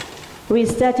 we're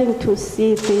starting to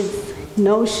see these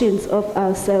notions of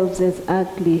ourselves as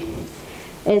ugly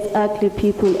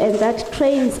people, and that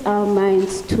trains our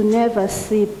minds to never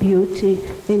see beauty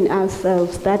in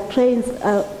ourselves. That trains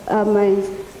our minds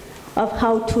of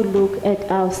how to look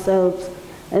at ourselves.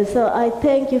 And so I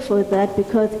thank you for that,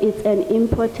 because it's an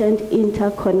important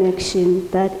interconnection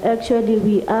that actually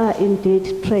we are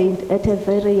indeed trained at a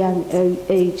very young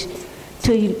age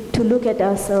to look at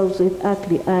ourselves with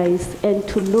ugly eyes and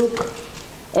to look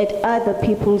at other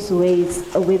people's ways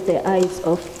with the eyes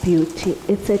of beauty.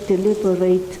 It's a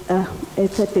deliberate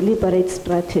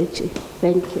strategy.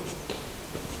 Thank you.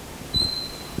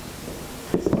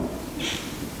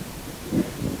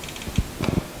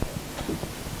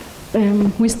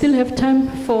 We still have time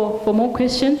for more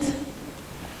questions.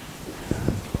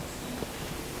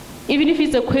 Even if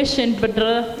it's a question, but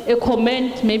a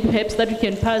comment, maybe perhaps that we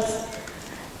can pass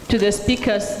to the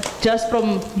speakers just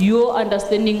from your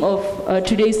understanding of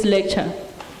today's lecture.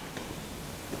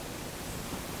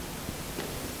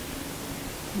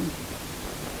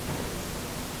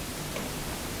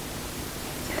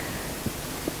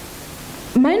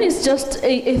 Mine is just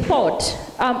a thought.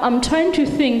 I'm trying to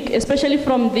think, especially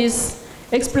from this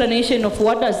explanation of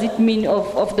what does it mean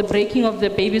of the breaking of the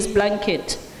baby's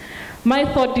blanket. My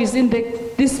thought is in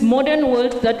the this modern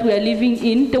world that we are living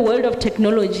in, the world of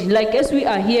technology. Like as we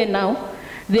are here now,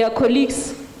 there are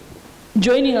colleagues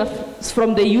joining us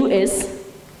from the US,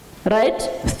 right,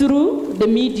 through the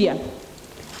media,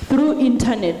 through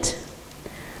internet.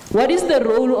 What is the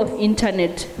role of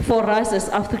internet for us as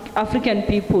African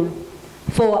people,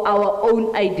 for our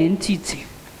own identity?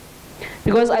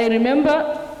 Because I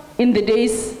remember in the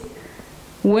days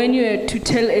when you had to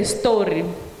tell a story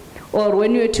or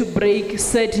when you had to break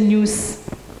sad news,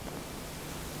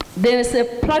 there's a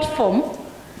platform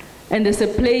and there's a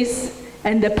place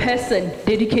and a person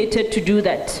dedicated to do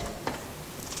that.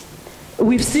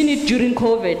 We've seen it during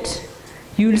COVID.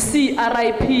 You'll see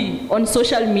RIP on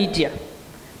social media.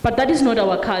 But that is not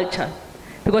our culture.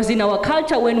 Because in our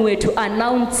culture, when we're to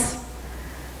announce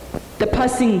the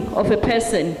passing of a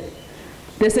person,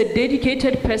 there's a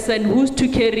dedicated person who's to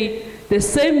carry the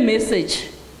same message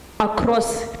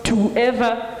across to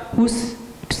whoever who's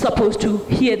supposed to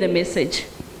hear the message.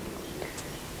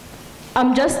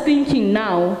 I'm just thinking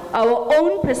now, our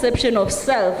own perception of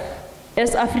self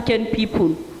as African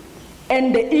people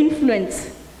and the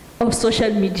influence of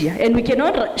social media. And we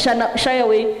cannot shy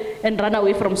away and run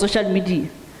away from social media.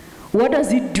 What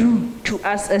does it do to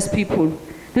us as people?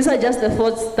 These are just the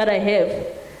thoughts that I have.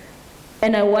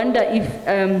 And I wonder if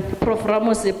Prof.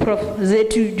 Ramos, Prof.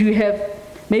 Zetu, do you have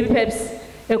maybe perhaps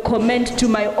a comment to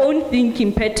my own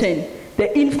thinking pattern,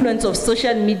 the influence of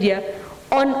social media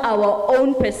on our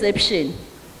own perception?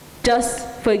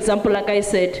 Just, for example, like I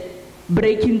said,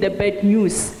 breaking the bad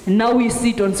news. Now we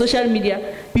see it on social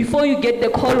media. Before you get the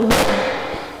call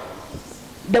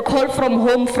from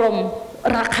home from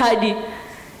Rakhadi,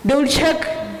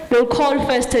 they'll call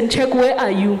first and check, where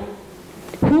are you?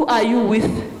 Who are you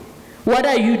with? What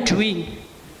are you doing?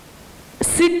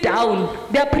 Sit down.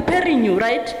 They are preparing you,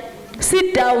 right?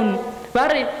 Sit down.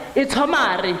 It's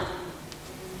homari.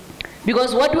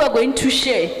 Because what we are going to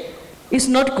share is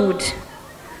not good.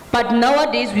 But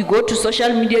nowadays we go to social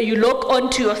media, you log on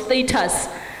to your status.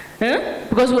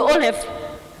 Because we all have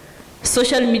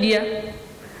social media.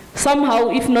 Somehow,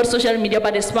 if not social media,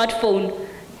 but a smartphone,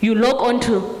 you log on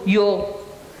to your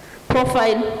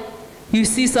profile, you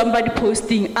see somebody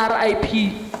posting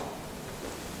RIP.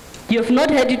 You have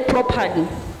not heard it properly.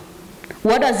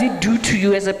 What does it do to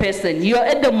you as a person? You're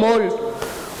at the mall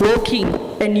walking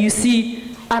and you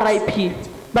see RIP.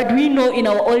 But we know in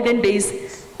our olden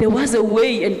days, there was a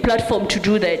way and platform to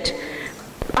do that.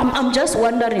 I'm just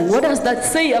wondering, what does that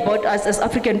say about us as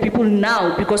African people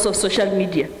now because of social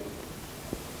media?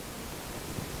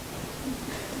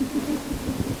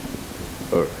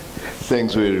 All right.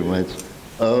 Thanks very much.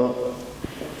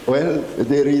 Well,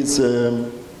 there is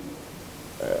an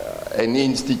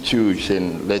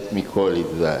institution, let me call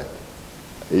it that.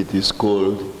 It is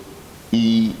called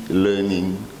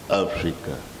E-Learning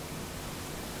Africa.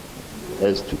 It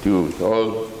has to do with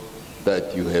all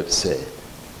that you have said.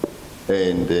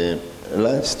 And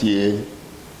last year,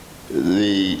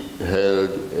 they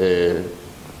held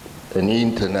an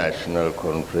international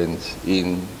conference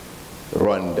in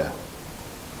Rwanda.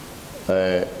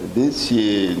 This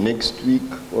year, next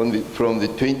week, from the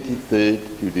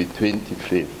 23rd to the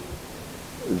 25th,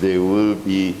 there will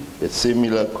be a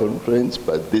similar conference,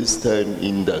 but this time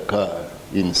in Dakar,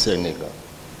 in Senegal.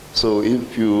 So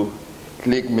if you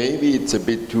click, maybe it's a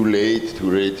bit too late to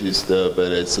register,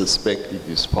 but I suspect it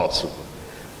is possible.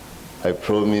 I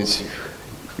promise you,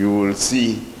 you will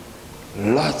see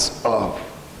lots of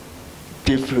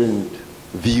different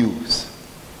views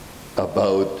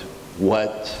about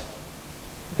what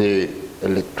the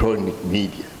electronic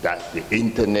media, that's the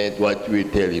internet, what you're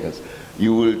telling us.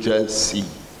 You will just see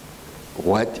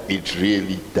what it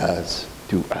really does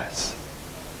to us.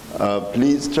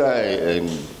 Please try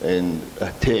and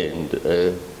attend.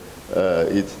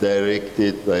 It's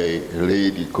directed by a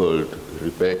lady called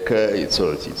Rebecca.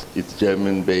 It's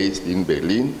German-based in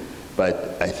Berlin,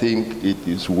 but I think it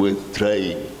is worth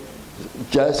trying,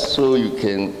 just so you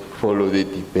can follow the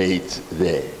debates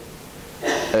there.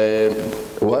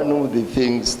 One of the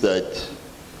things that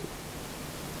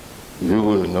you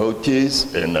will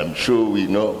notice, and I'm sure we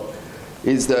know,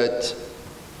 is that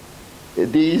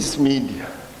these media,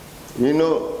 you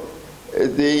know,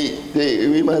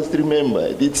 we must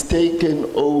remember, it's taken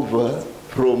over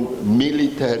from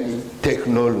military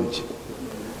technology.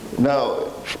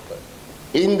 Now,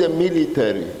 in the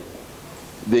military,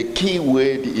 the key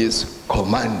word is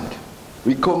command.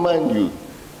 We command you.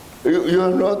 You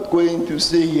are not going to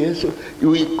say yes,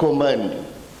 we command you.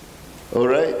 All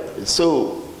right?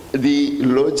 So the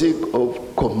logic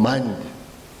of command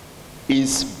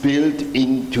is built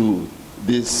into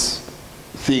this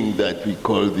thing that we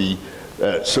call the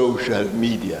social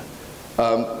media.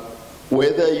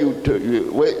 whether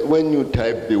when you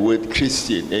type the word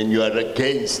Christian and you are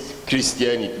against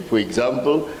Christianity, for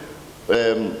example,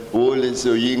 Wole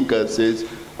Soyinka says,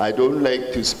 I don't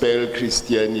like to spell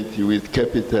Christianity with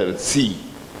capital C,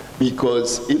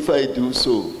 because if I do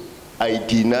so, I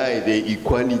deny the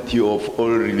equality of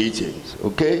all religions,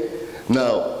 okay?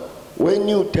 Now, when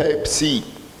you type C,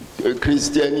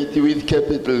 Christianity with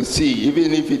capital C,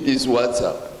 even if it is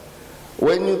WhatsApp,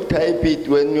 when you type it,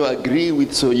 when you agree with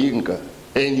Soyinka,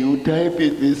 and you type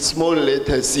it with small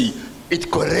letter C, it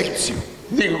corrects you.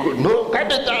 No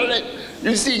capital,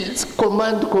 you see, it's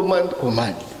command, command,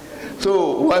 command.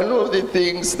 So one of the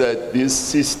things that this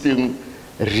system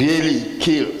really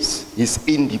kills is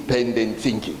independent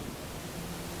thinking.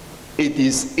 It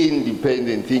is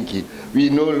independent thinking. We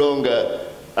no longer,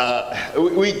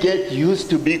 we get used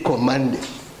to be commanded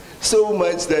so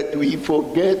much that we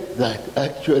forget that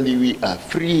actually we are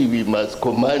free, we must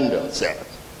command ourselves.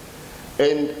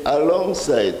 And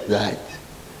alongside that,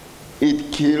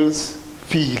 it kills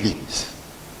feelings.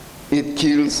 It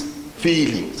kills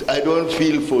feelings. I don't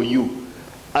feel for you.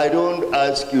 I don't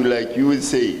ask you like you would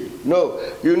say. No,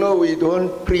 you know, we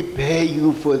don't prepare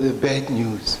you for the bad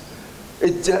news.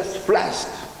 It just flashed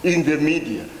in the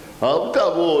media.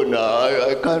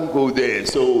 I can't go there,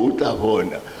 so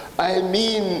utabona. I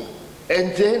mean,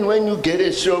 and then when you get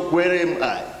a shock, where am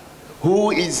I?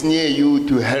 Who is near you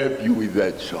to help you with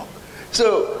that shock?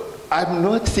 So I'm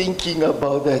not thinking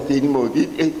about that anymore.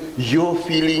 Your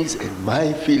feelings and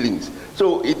my feelings.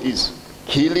 So it is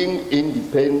killing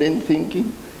independent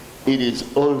thinking. It is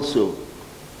also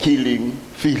killing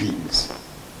feelings.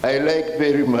 I like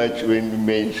very much when you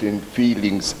mentioned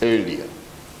feelings earlier.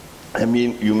 I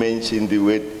mean, you mentioned the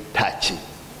word touching.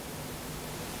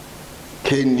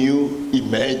 Can you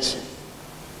imagine?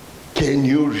 Can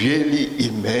you really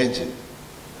imagine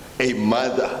a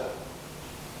mother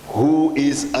who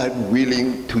is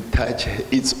unwilling to touch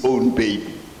its own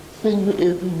baby? Can you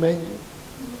ever imagine?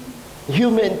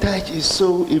 Human touch is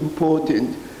so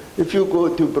important. If you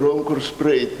go to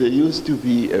Bronkhorstspruit, there used to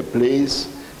be a place,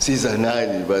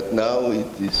 Sizanani, but now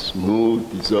it is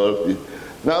moved, dissolved.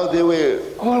 Now there were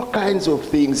all kinds of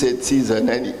things at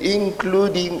Sizanani,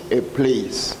 including a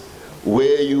place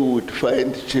where you would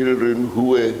find children who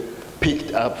were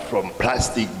picked up from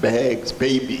plastic bags,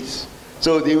 babies.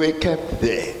 So they were kept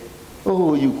there.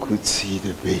 Oh, you could see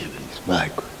the babies, my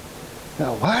God.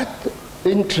 Now what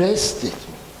interested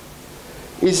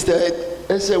me is that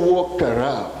as I walked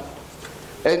around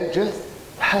and just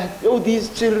had, oh, these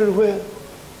children were,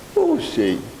 oh,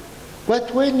 shame.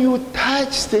 But when you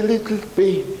touch the little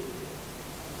baby, it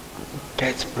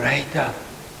gets brighter.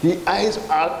 The eyes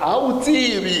are out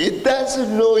here. It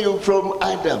doesn't know you from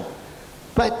Adam.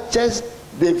 But just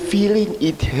the feeling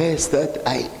it has that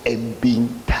I am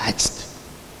being touched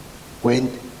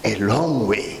went a long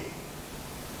way.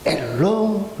 A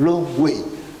long, long way.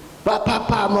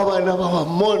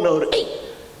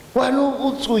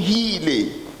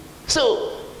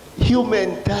 So,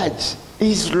 human touch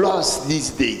is lost these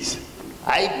days.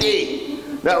 I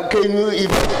think. Now, can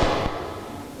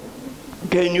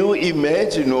you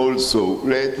imagine also,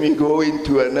 let me go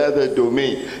into another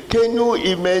domain. Can you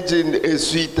imagine a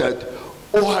sweetheart,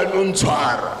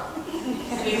 Ohanunchara?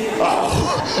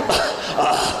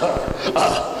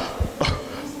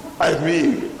 I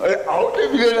mean,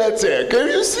 can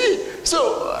you see?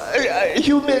 So,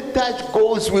 human touch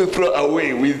goes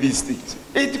away with these things.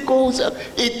 It goes up,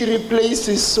 it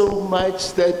replaces so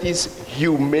much that is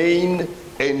humane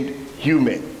and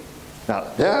human. Now,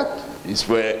 that is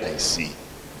where I see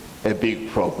a big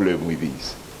problem with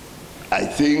this. I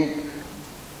think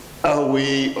a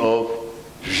way of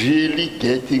really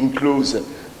getting closer.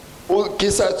 I'm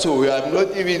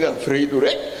not even afraid of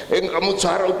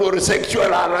sexual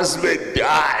harassment.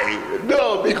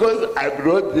 No, because I'm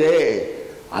not there.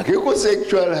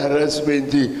 Sexual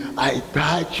harassment, I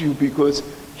touch you because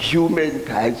human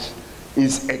touch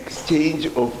is exchange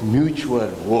of mutual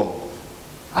warmth.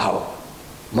 How?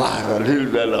 So,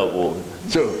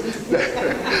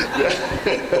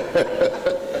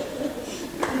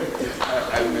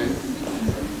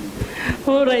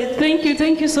 all right,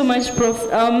 thank you so much, Prof.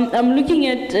 I'm looking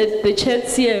at the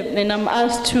chats here, and I'm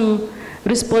asked to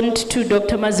respond to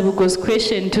Dr. Mazibuko's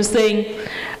question, to saying,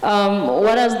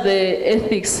 what does the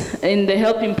ethics in the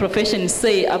helping profession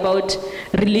say about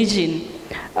religion?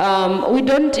 We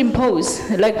don't impose.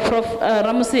 Like Prof.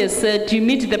 Ramos has said, you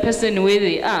meet the person where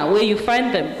they are, where you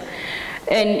find them.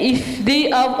 And if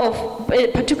they are of a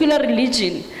particular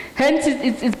religion, hence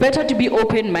it's better to be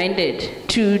open-minded,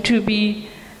 to be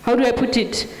how do I put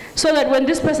it? So that when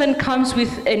this person comes with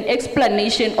an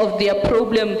explanation of their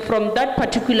problem from that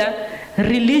particular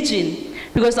religion,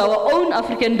 because our own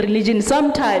African religion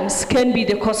sometimes can be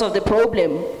the cause of the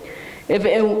problem. If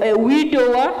a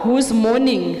widower who's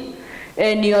mourning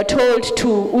and you are told to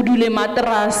udule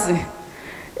matras,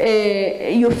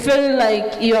 you feel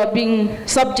like you are being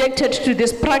subjected to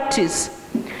this practice.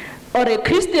 Or a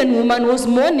Christian woman who's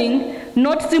mourning,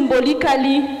 not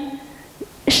symbolically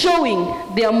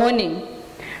showing their mourning,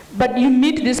 but you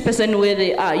meet this person where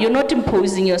they are. You're not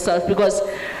imposing yourself, because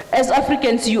as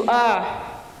Africans you are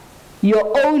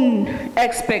your own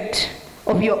aspect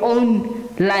of your own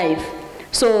life.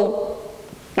 So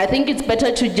I think it's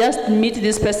better to just meet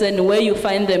this person where you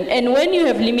find them. And when you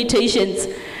have limitations,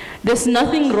 there's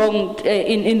nothing wrong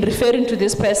in referring to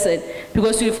this person,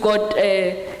 because we've got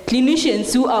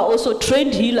clinicians who are also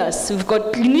trained healers. We've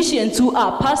got clinicians who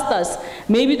are pastors.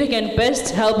 Maybe they can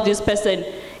best help this person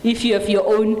if you have your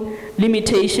own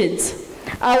limitations.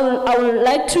 I would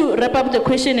like to wrap up the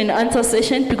question and answer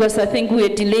session, because I think we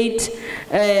are delayed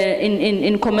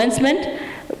in commencement,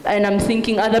 and I'm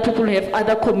thinking other people have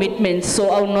other commitments, so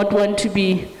I will not want to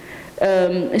be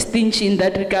stingy in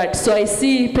that regard. So I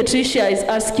see Patricia is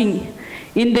asking,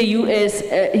 in the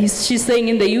US, she's saying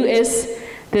in the US,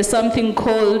 there's something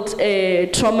called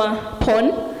trauma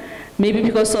porn, maybe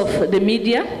because of the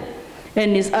media,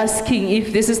 and is asking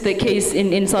if this is the case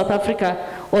in South Africa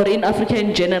or in Africa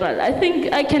in general. I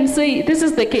think I can say this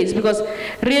is the case, because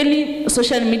really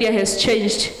social media has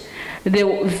changed the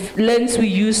lens we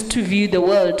use to view the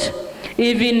world.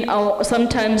 Even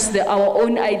sometimes our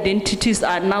own identities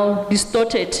are now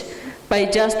distorted by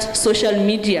just social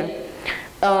media.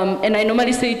 And I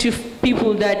normally say to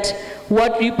people that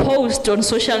what we post on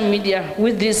social media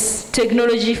with these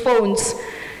technology phones,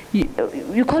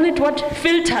 you call it what?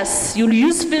 Filters. You'll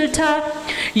use filter,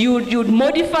 you'd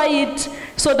modify it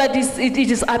so that it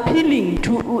is appealing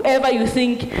to whoever you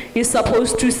think is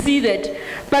supposed to see that.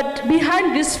 But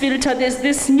behind this filter, there's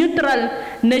this neutral,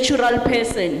 natural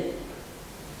person.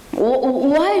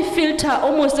 Why filter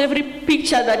almost every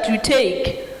picture that you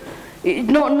take?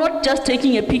 Not just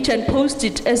taking a picture and post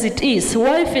it as it is.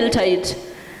 Why filter it?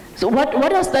 So what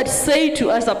does that say to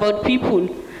us about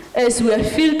people as we are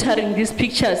filtering these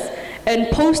pictures and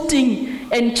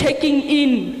posting and checking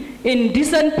in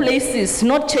decent places,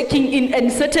 not checking in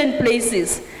certain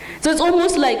places? So it's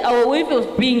almost like our way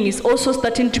of being is also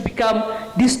starting to become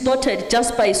distorted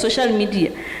just by social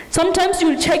media. Sometimes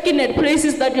you'll check in at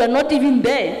places that you are not even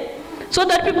there, so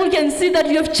that people can see that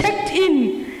you have checked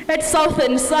in at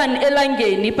Southern Sun,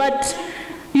 Elangeni, but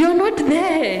you're not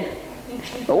there.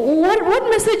 What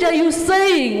message are you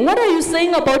saying? What are you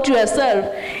saying about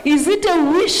yourself? Is it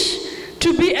a wish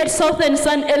to be at Southern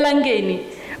Sun, Elangeni,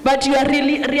 but your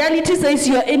reality says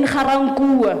you're in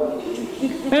Garankuwa?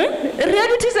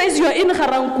 Reality says you're in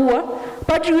Garankuwa,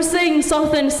 but you're saying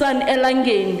Southern Sun,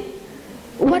 Elangeni.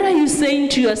 What are you saying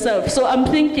to yourself? So I'm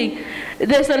thinking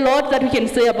there's a lot that we can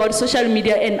say about social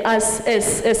media and us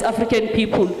as African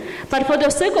people. But for the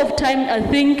sake of time, I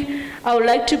think I would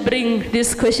like to bring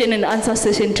this question and answer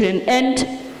session to an end.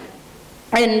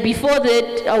 And before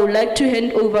that, I would like to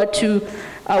hand over to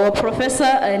our professor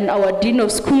and our dean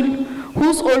of school,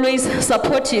 who's always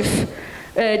supportive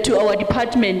to our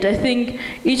department. I think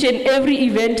each and every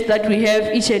event that we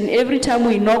have, each and every time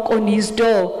we knock on his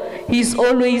door, he's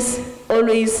always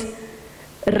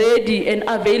ready and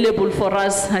available for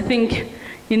us. I think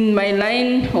in my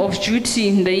line of duty,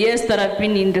 in the years that I've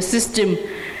been in the system,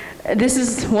 this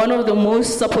is one of the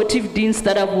most supportive deans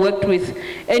that I've worked with.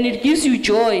 And it gives you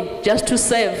joy just to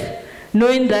serve,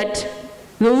 knowing that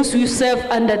those who serve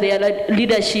under their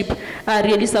leadership are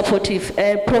really supportive.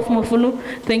 Prof. Mofulu,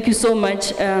 thank you so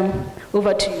much.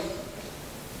 Over to you.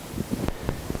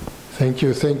 Thank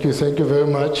you very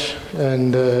much.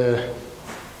 And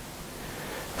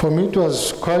for me, it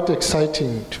was quite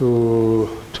exciting to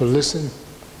listen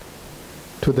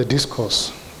to the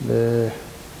discourse.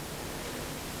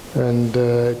 And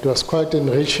it was quite an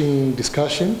enriching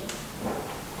discussion.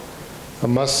 I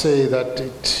must say that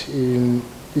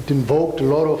it invoked a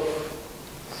lot of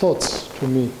thoughts to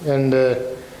me. And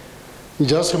it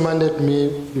just reminded me,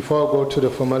 before I go to the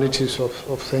formalities of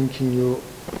thanking you,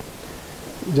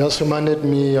 it just reminded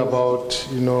me about,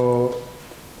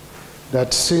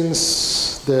 that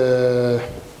since the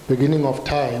beginning of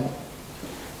time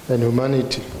and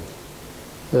humanity,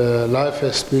 life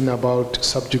has been about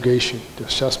subjugation. It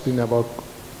has just been about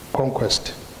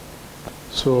conquest.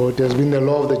 So it has been the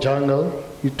law of the jungle,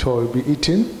 eat or be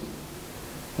eaten.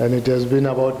 And it has been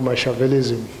about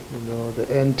Machiavellism, the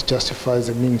end justifies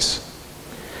the means.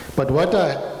 But what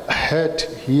I heard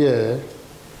here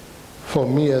for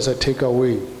me as a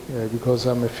takeaway, because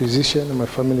I'm a physician, I'm a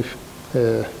family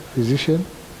physician,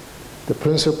 the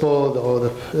principle or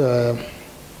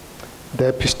the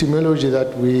epistemology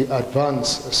that we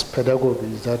advance as pedagogy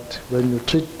is that when you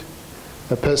treat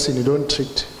a person, you don't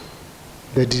treat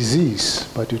the disease,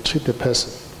 but you treat the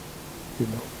person, you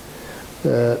know.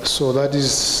 So that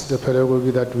is the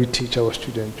pedagogy that we teach our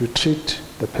students. You treat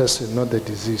the person, not the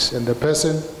disease. And the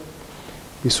person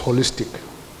is holistic.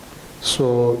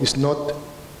 So it's not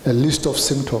a list of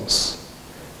symptoms,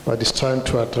 but it's trying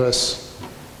to address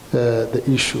the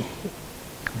issue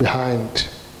behind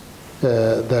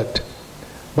that.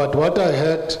 But what I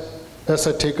had as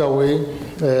a takeaway,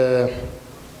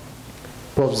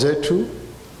 Prof. Zethu,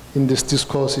 in this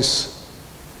discourse is,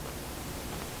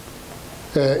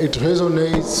 it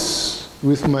resonates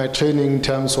with my training in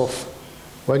terms of,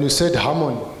 when you said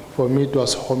harmony, for me it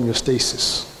was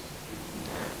homeostasis.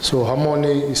 So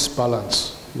harmony is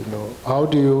balance, you know. How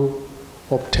do you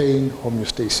obtain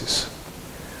homeostasis?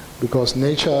 Because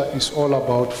nature is all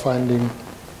about finding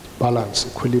balance,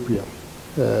 equilibrium.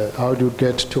 How do you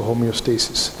get to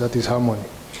homeostasis? That is harmony.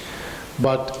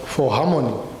 But for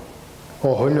harmony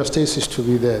or homeostasis to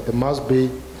be there, there must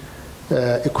be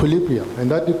equilibrium.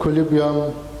 And that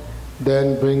equilibrium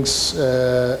then brings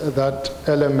that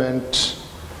element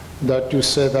that you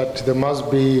say that there must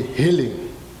be healing.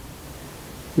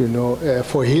 You know,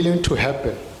 for healing to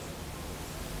happen,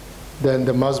 then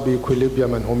there must be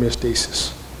equilibrium and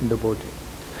homeostasis in the body.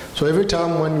 So every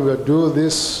time when we do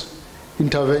these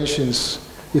interventions,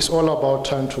 it's all about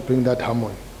trying to bring that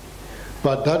harmony.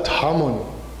 But that harmony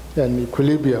and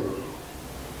equilibrium,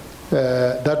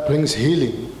 that brings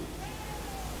healing,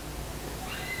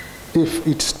 if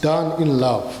it's done in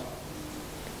love,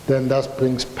 then that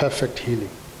brings perfect healing.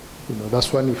 You know,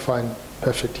 that's when you find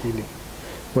perfect healing,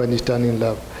 when it's done in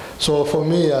love. So for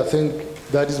me, I think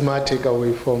that is my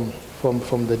takeaway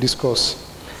from the discourse.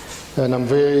 And I'm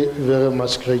very, very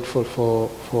much grateful for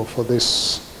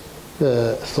this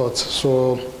thoughts.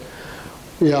 So,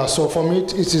 yeah, so for me,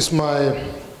 it is my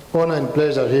honor and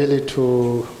pleasure really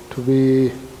to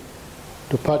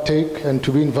partake and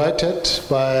to be invited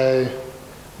by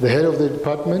the head of the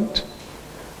department,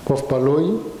 Prof.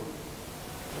 Paloi.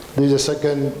 This is the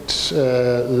second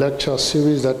lecture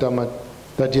series that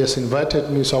he has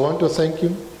invited me, so I want to thank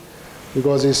him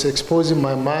because he's exposing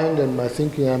my mind and my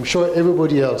thinking. I'm sure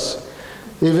everybody else,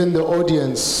 even the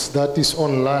audience that is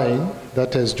online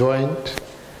that has joined,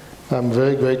 I'm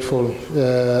very grateful.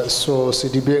 So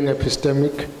Sedibeng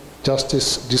Epistemic,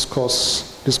 Justice,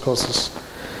 Discourses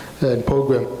and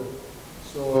Program.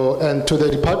 So, and to the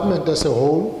department as a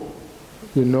whole,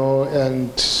 you know,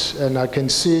 and I can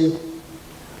see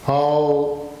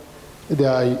how they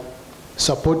are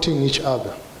supporting each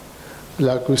other.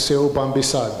 Like we say,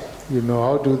 Ubambisani, you know,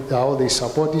 how they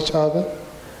support each other.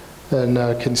 And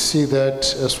I can see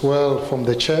that as well from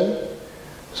the chair.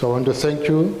 So I want to thank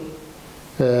you,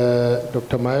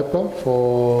 Dr. Maepa,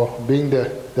 for being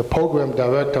the program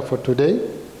director for today.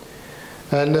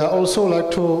 And I also like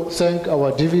to thank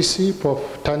our DVC, Prof.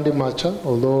 Tandi Macha,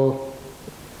 although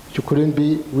she couldn't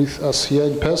be with us here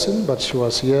in person, but she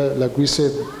was here. Like we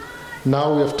said,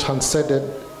 now we have transcended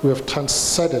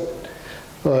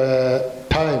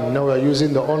time. Now we are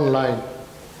using the online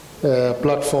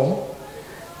platform,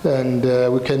 and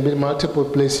we can be in multiple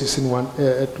places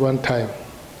at one time.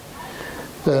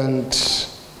 And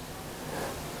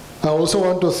I also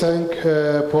want to thank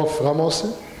Prof.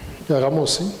 Ramosi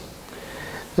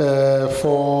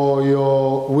for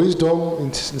your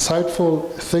wisdom, insightful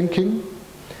thinking,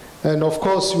 and of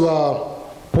course you are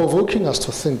provoking us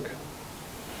to think.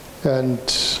 And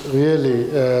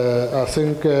really, I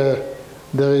think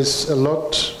there is a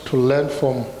lot to learn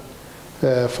from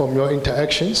your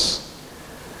interactions.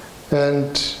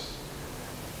 And,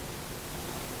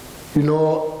 you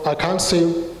know, I can't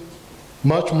say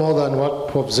much more than what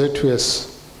Prof. Zethu has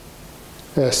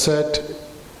said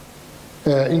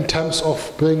in terms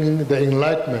of bringing the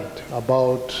enlightenment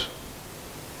about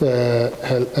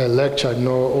a lecture, you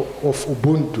know, of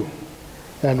Ubuntu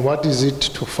and what is it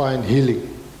to find healing.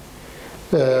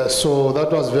 So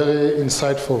that was very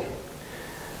insightful.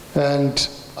 And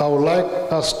I would like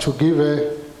us to give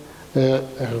a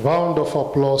round of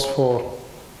applause for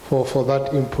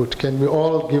that input. Can we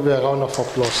all give a round of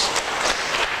applause?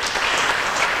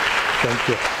 Thank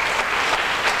you.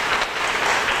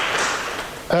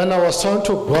 And I was trying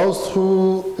to browse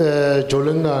through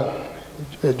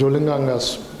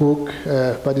Jolinganga's book,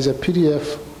 but it's a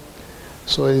PDF.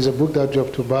 So it's a book that you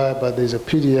have to buy, but there's a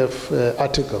PDF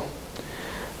article.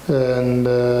 And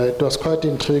it was quite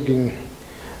intriguing.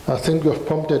 I think you have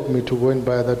prompted me to go and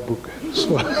buy that book.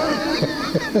 So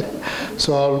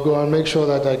So I'll go and make sure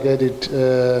that I get it.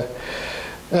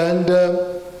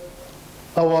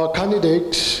 Our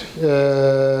candidate,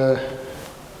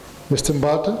 Mr.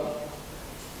 Mbata,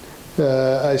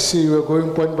 I see you are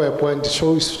going point by point.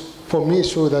 For me,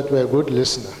 shows that we're a good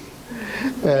listener.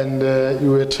 And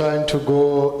you were trying to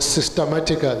go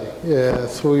systematically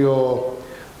through your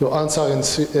answering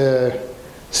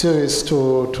series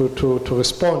to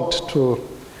respond to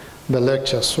the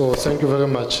lecture. So thank you very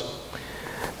much.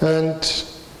 And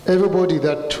everybody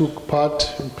that took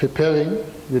part in preparing,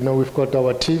 we've got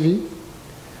our TV,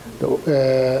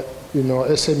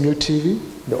 SMU TV,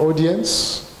 the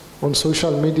audience on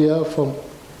social media from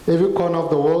every corner of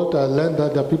the world. I learned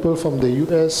that there are people from the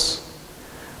US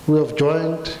who have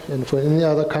joined and from any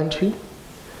other country.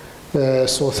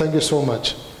 So thank you so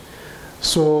much.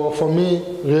 So for me,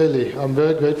 really, I'm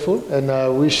very grateful, and I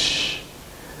wish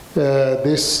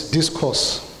this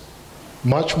discourse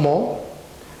much more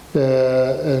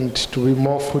and to be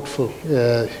more fruitful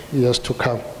years to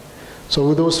come. So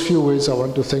with those few words, I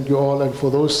want to thank you all, and for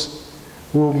those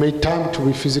who made time to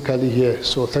be physically here.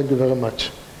 So thank you very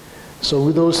much. So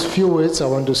with those few words, I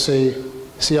want to say,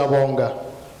 Siyabonga,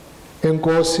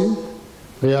 Enkosi,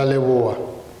 Riyaleboa.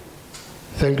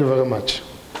 Thank you very much.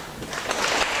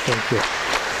 Thank you.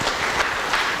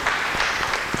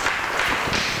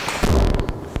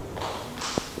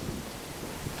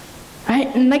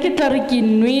 Nna ke tla re ke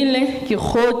nwele ke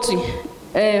kgotse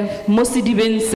mo Sedibeng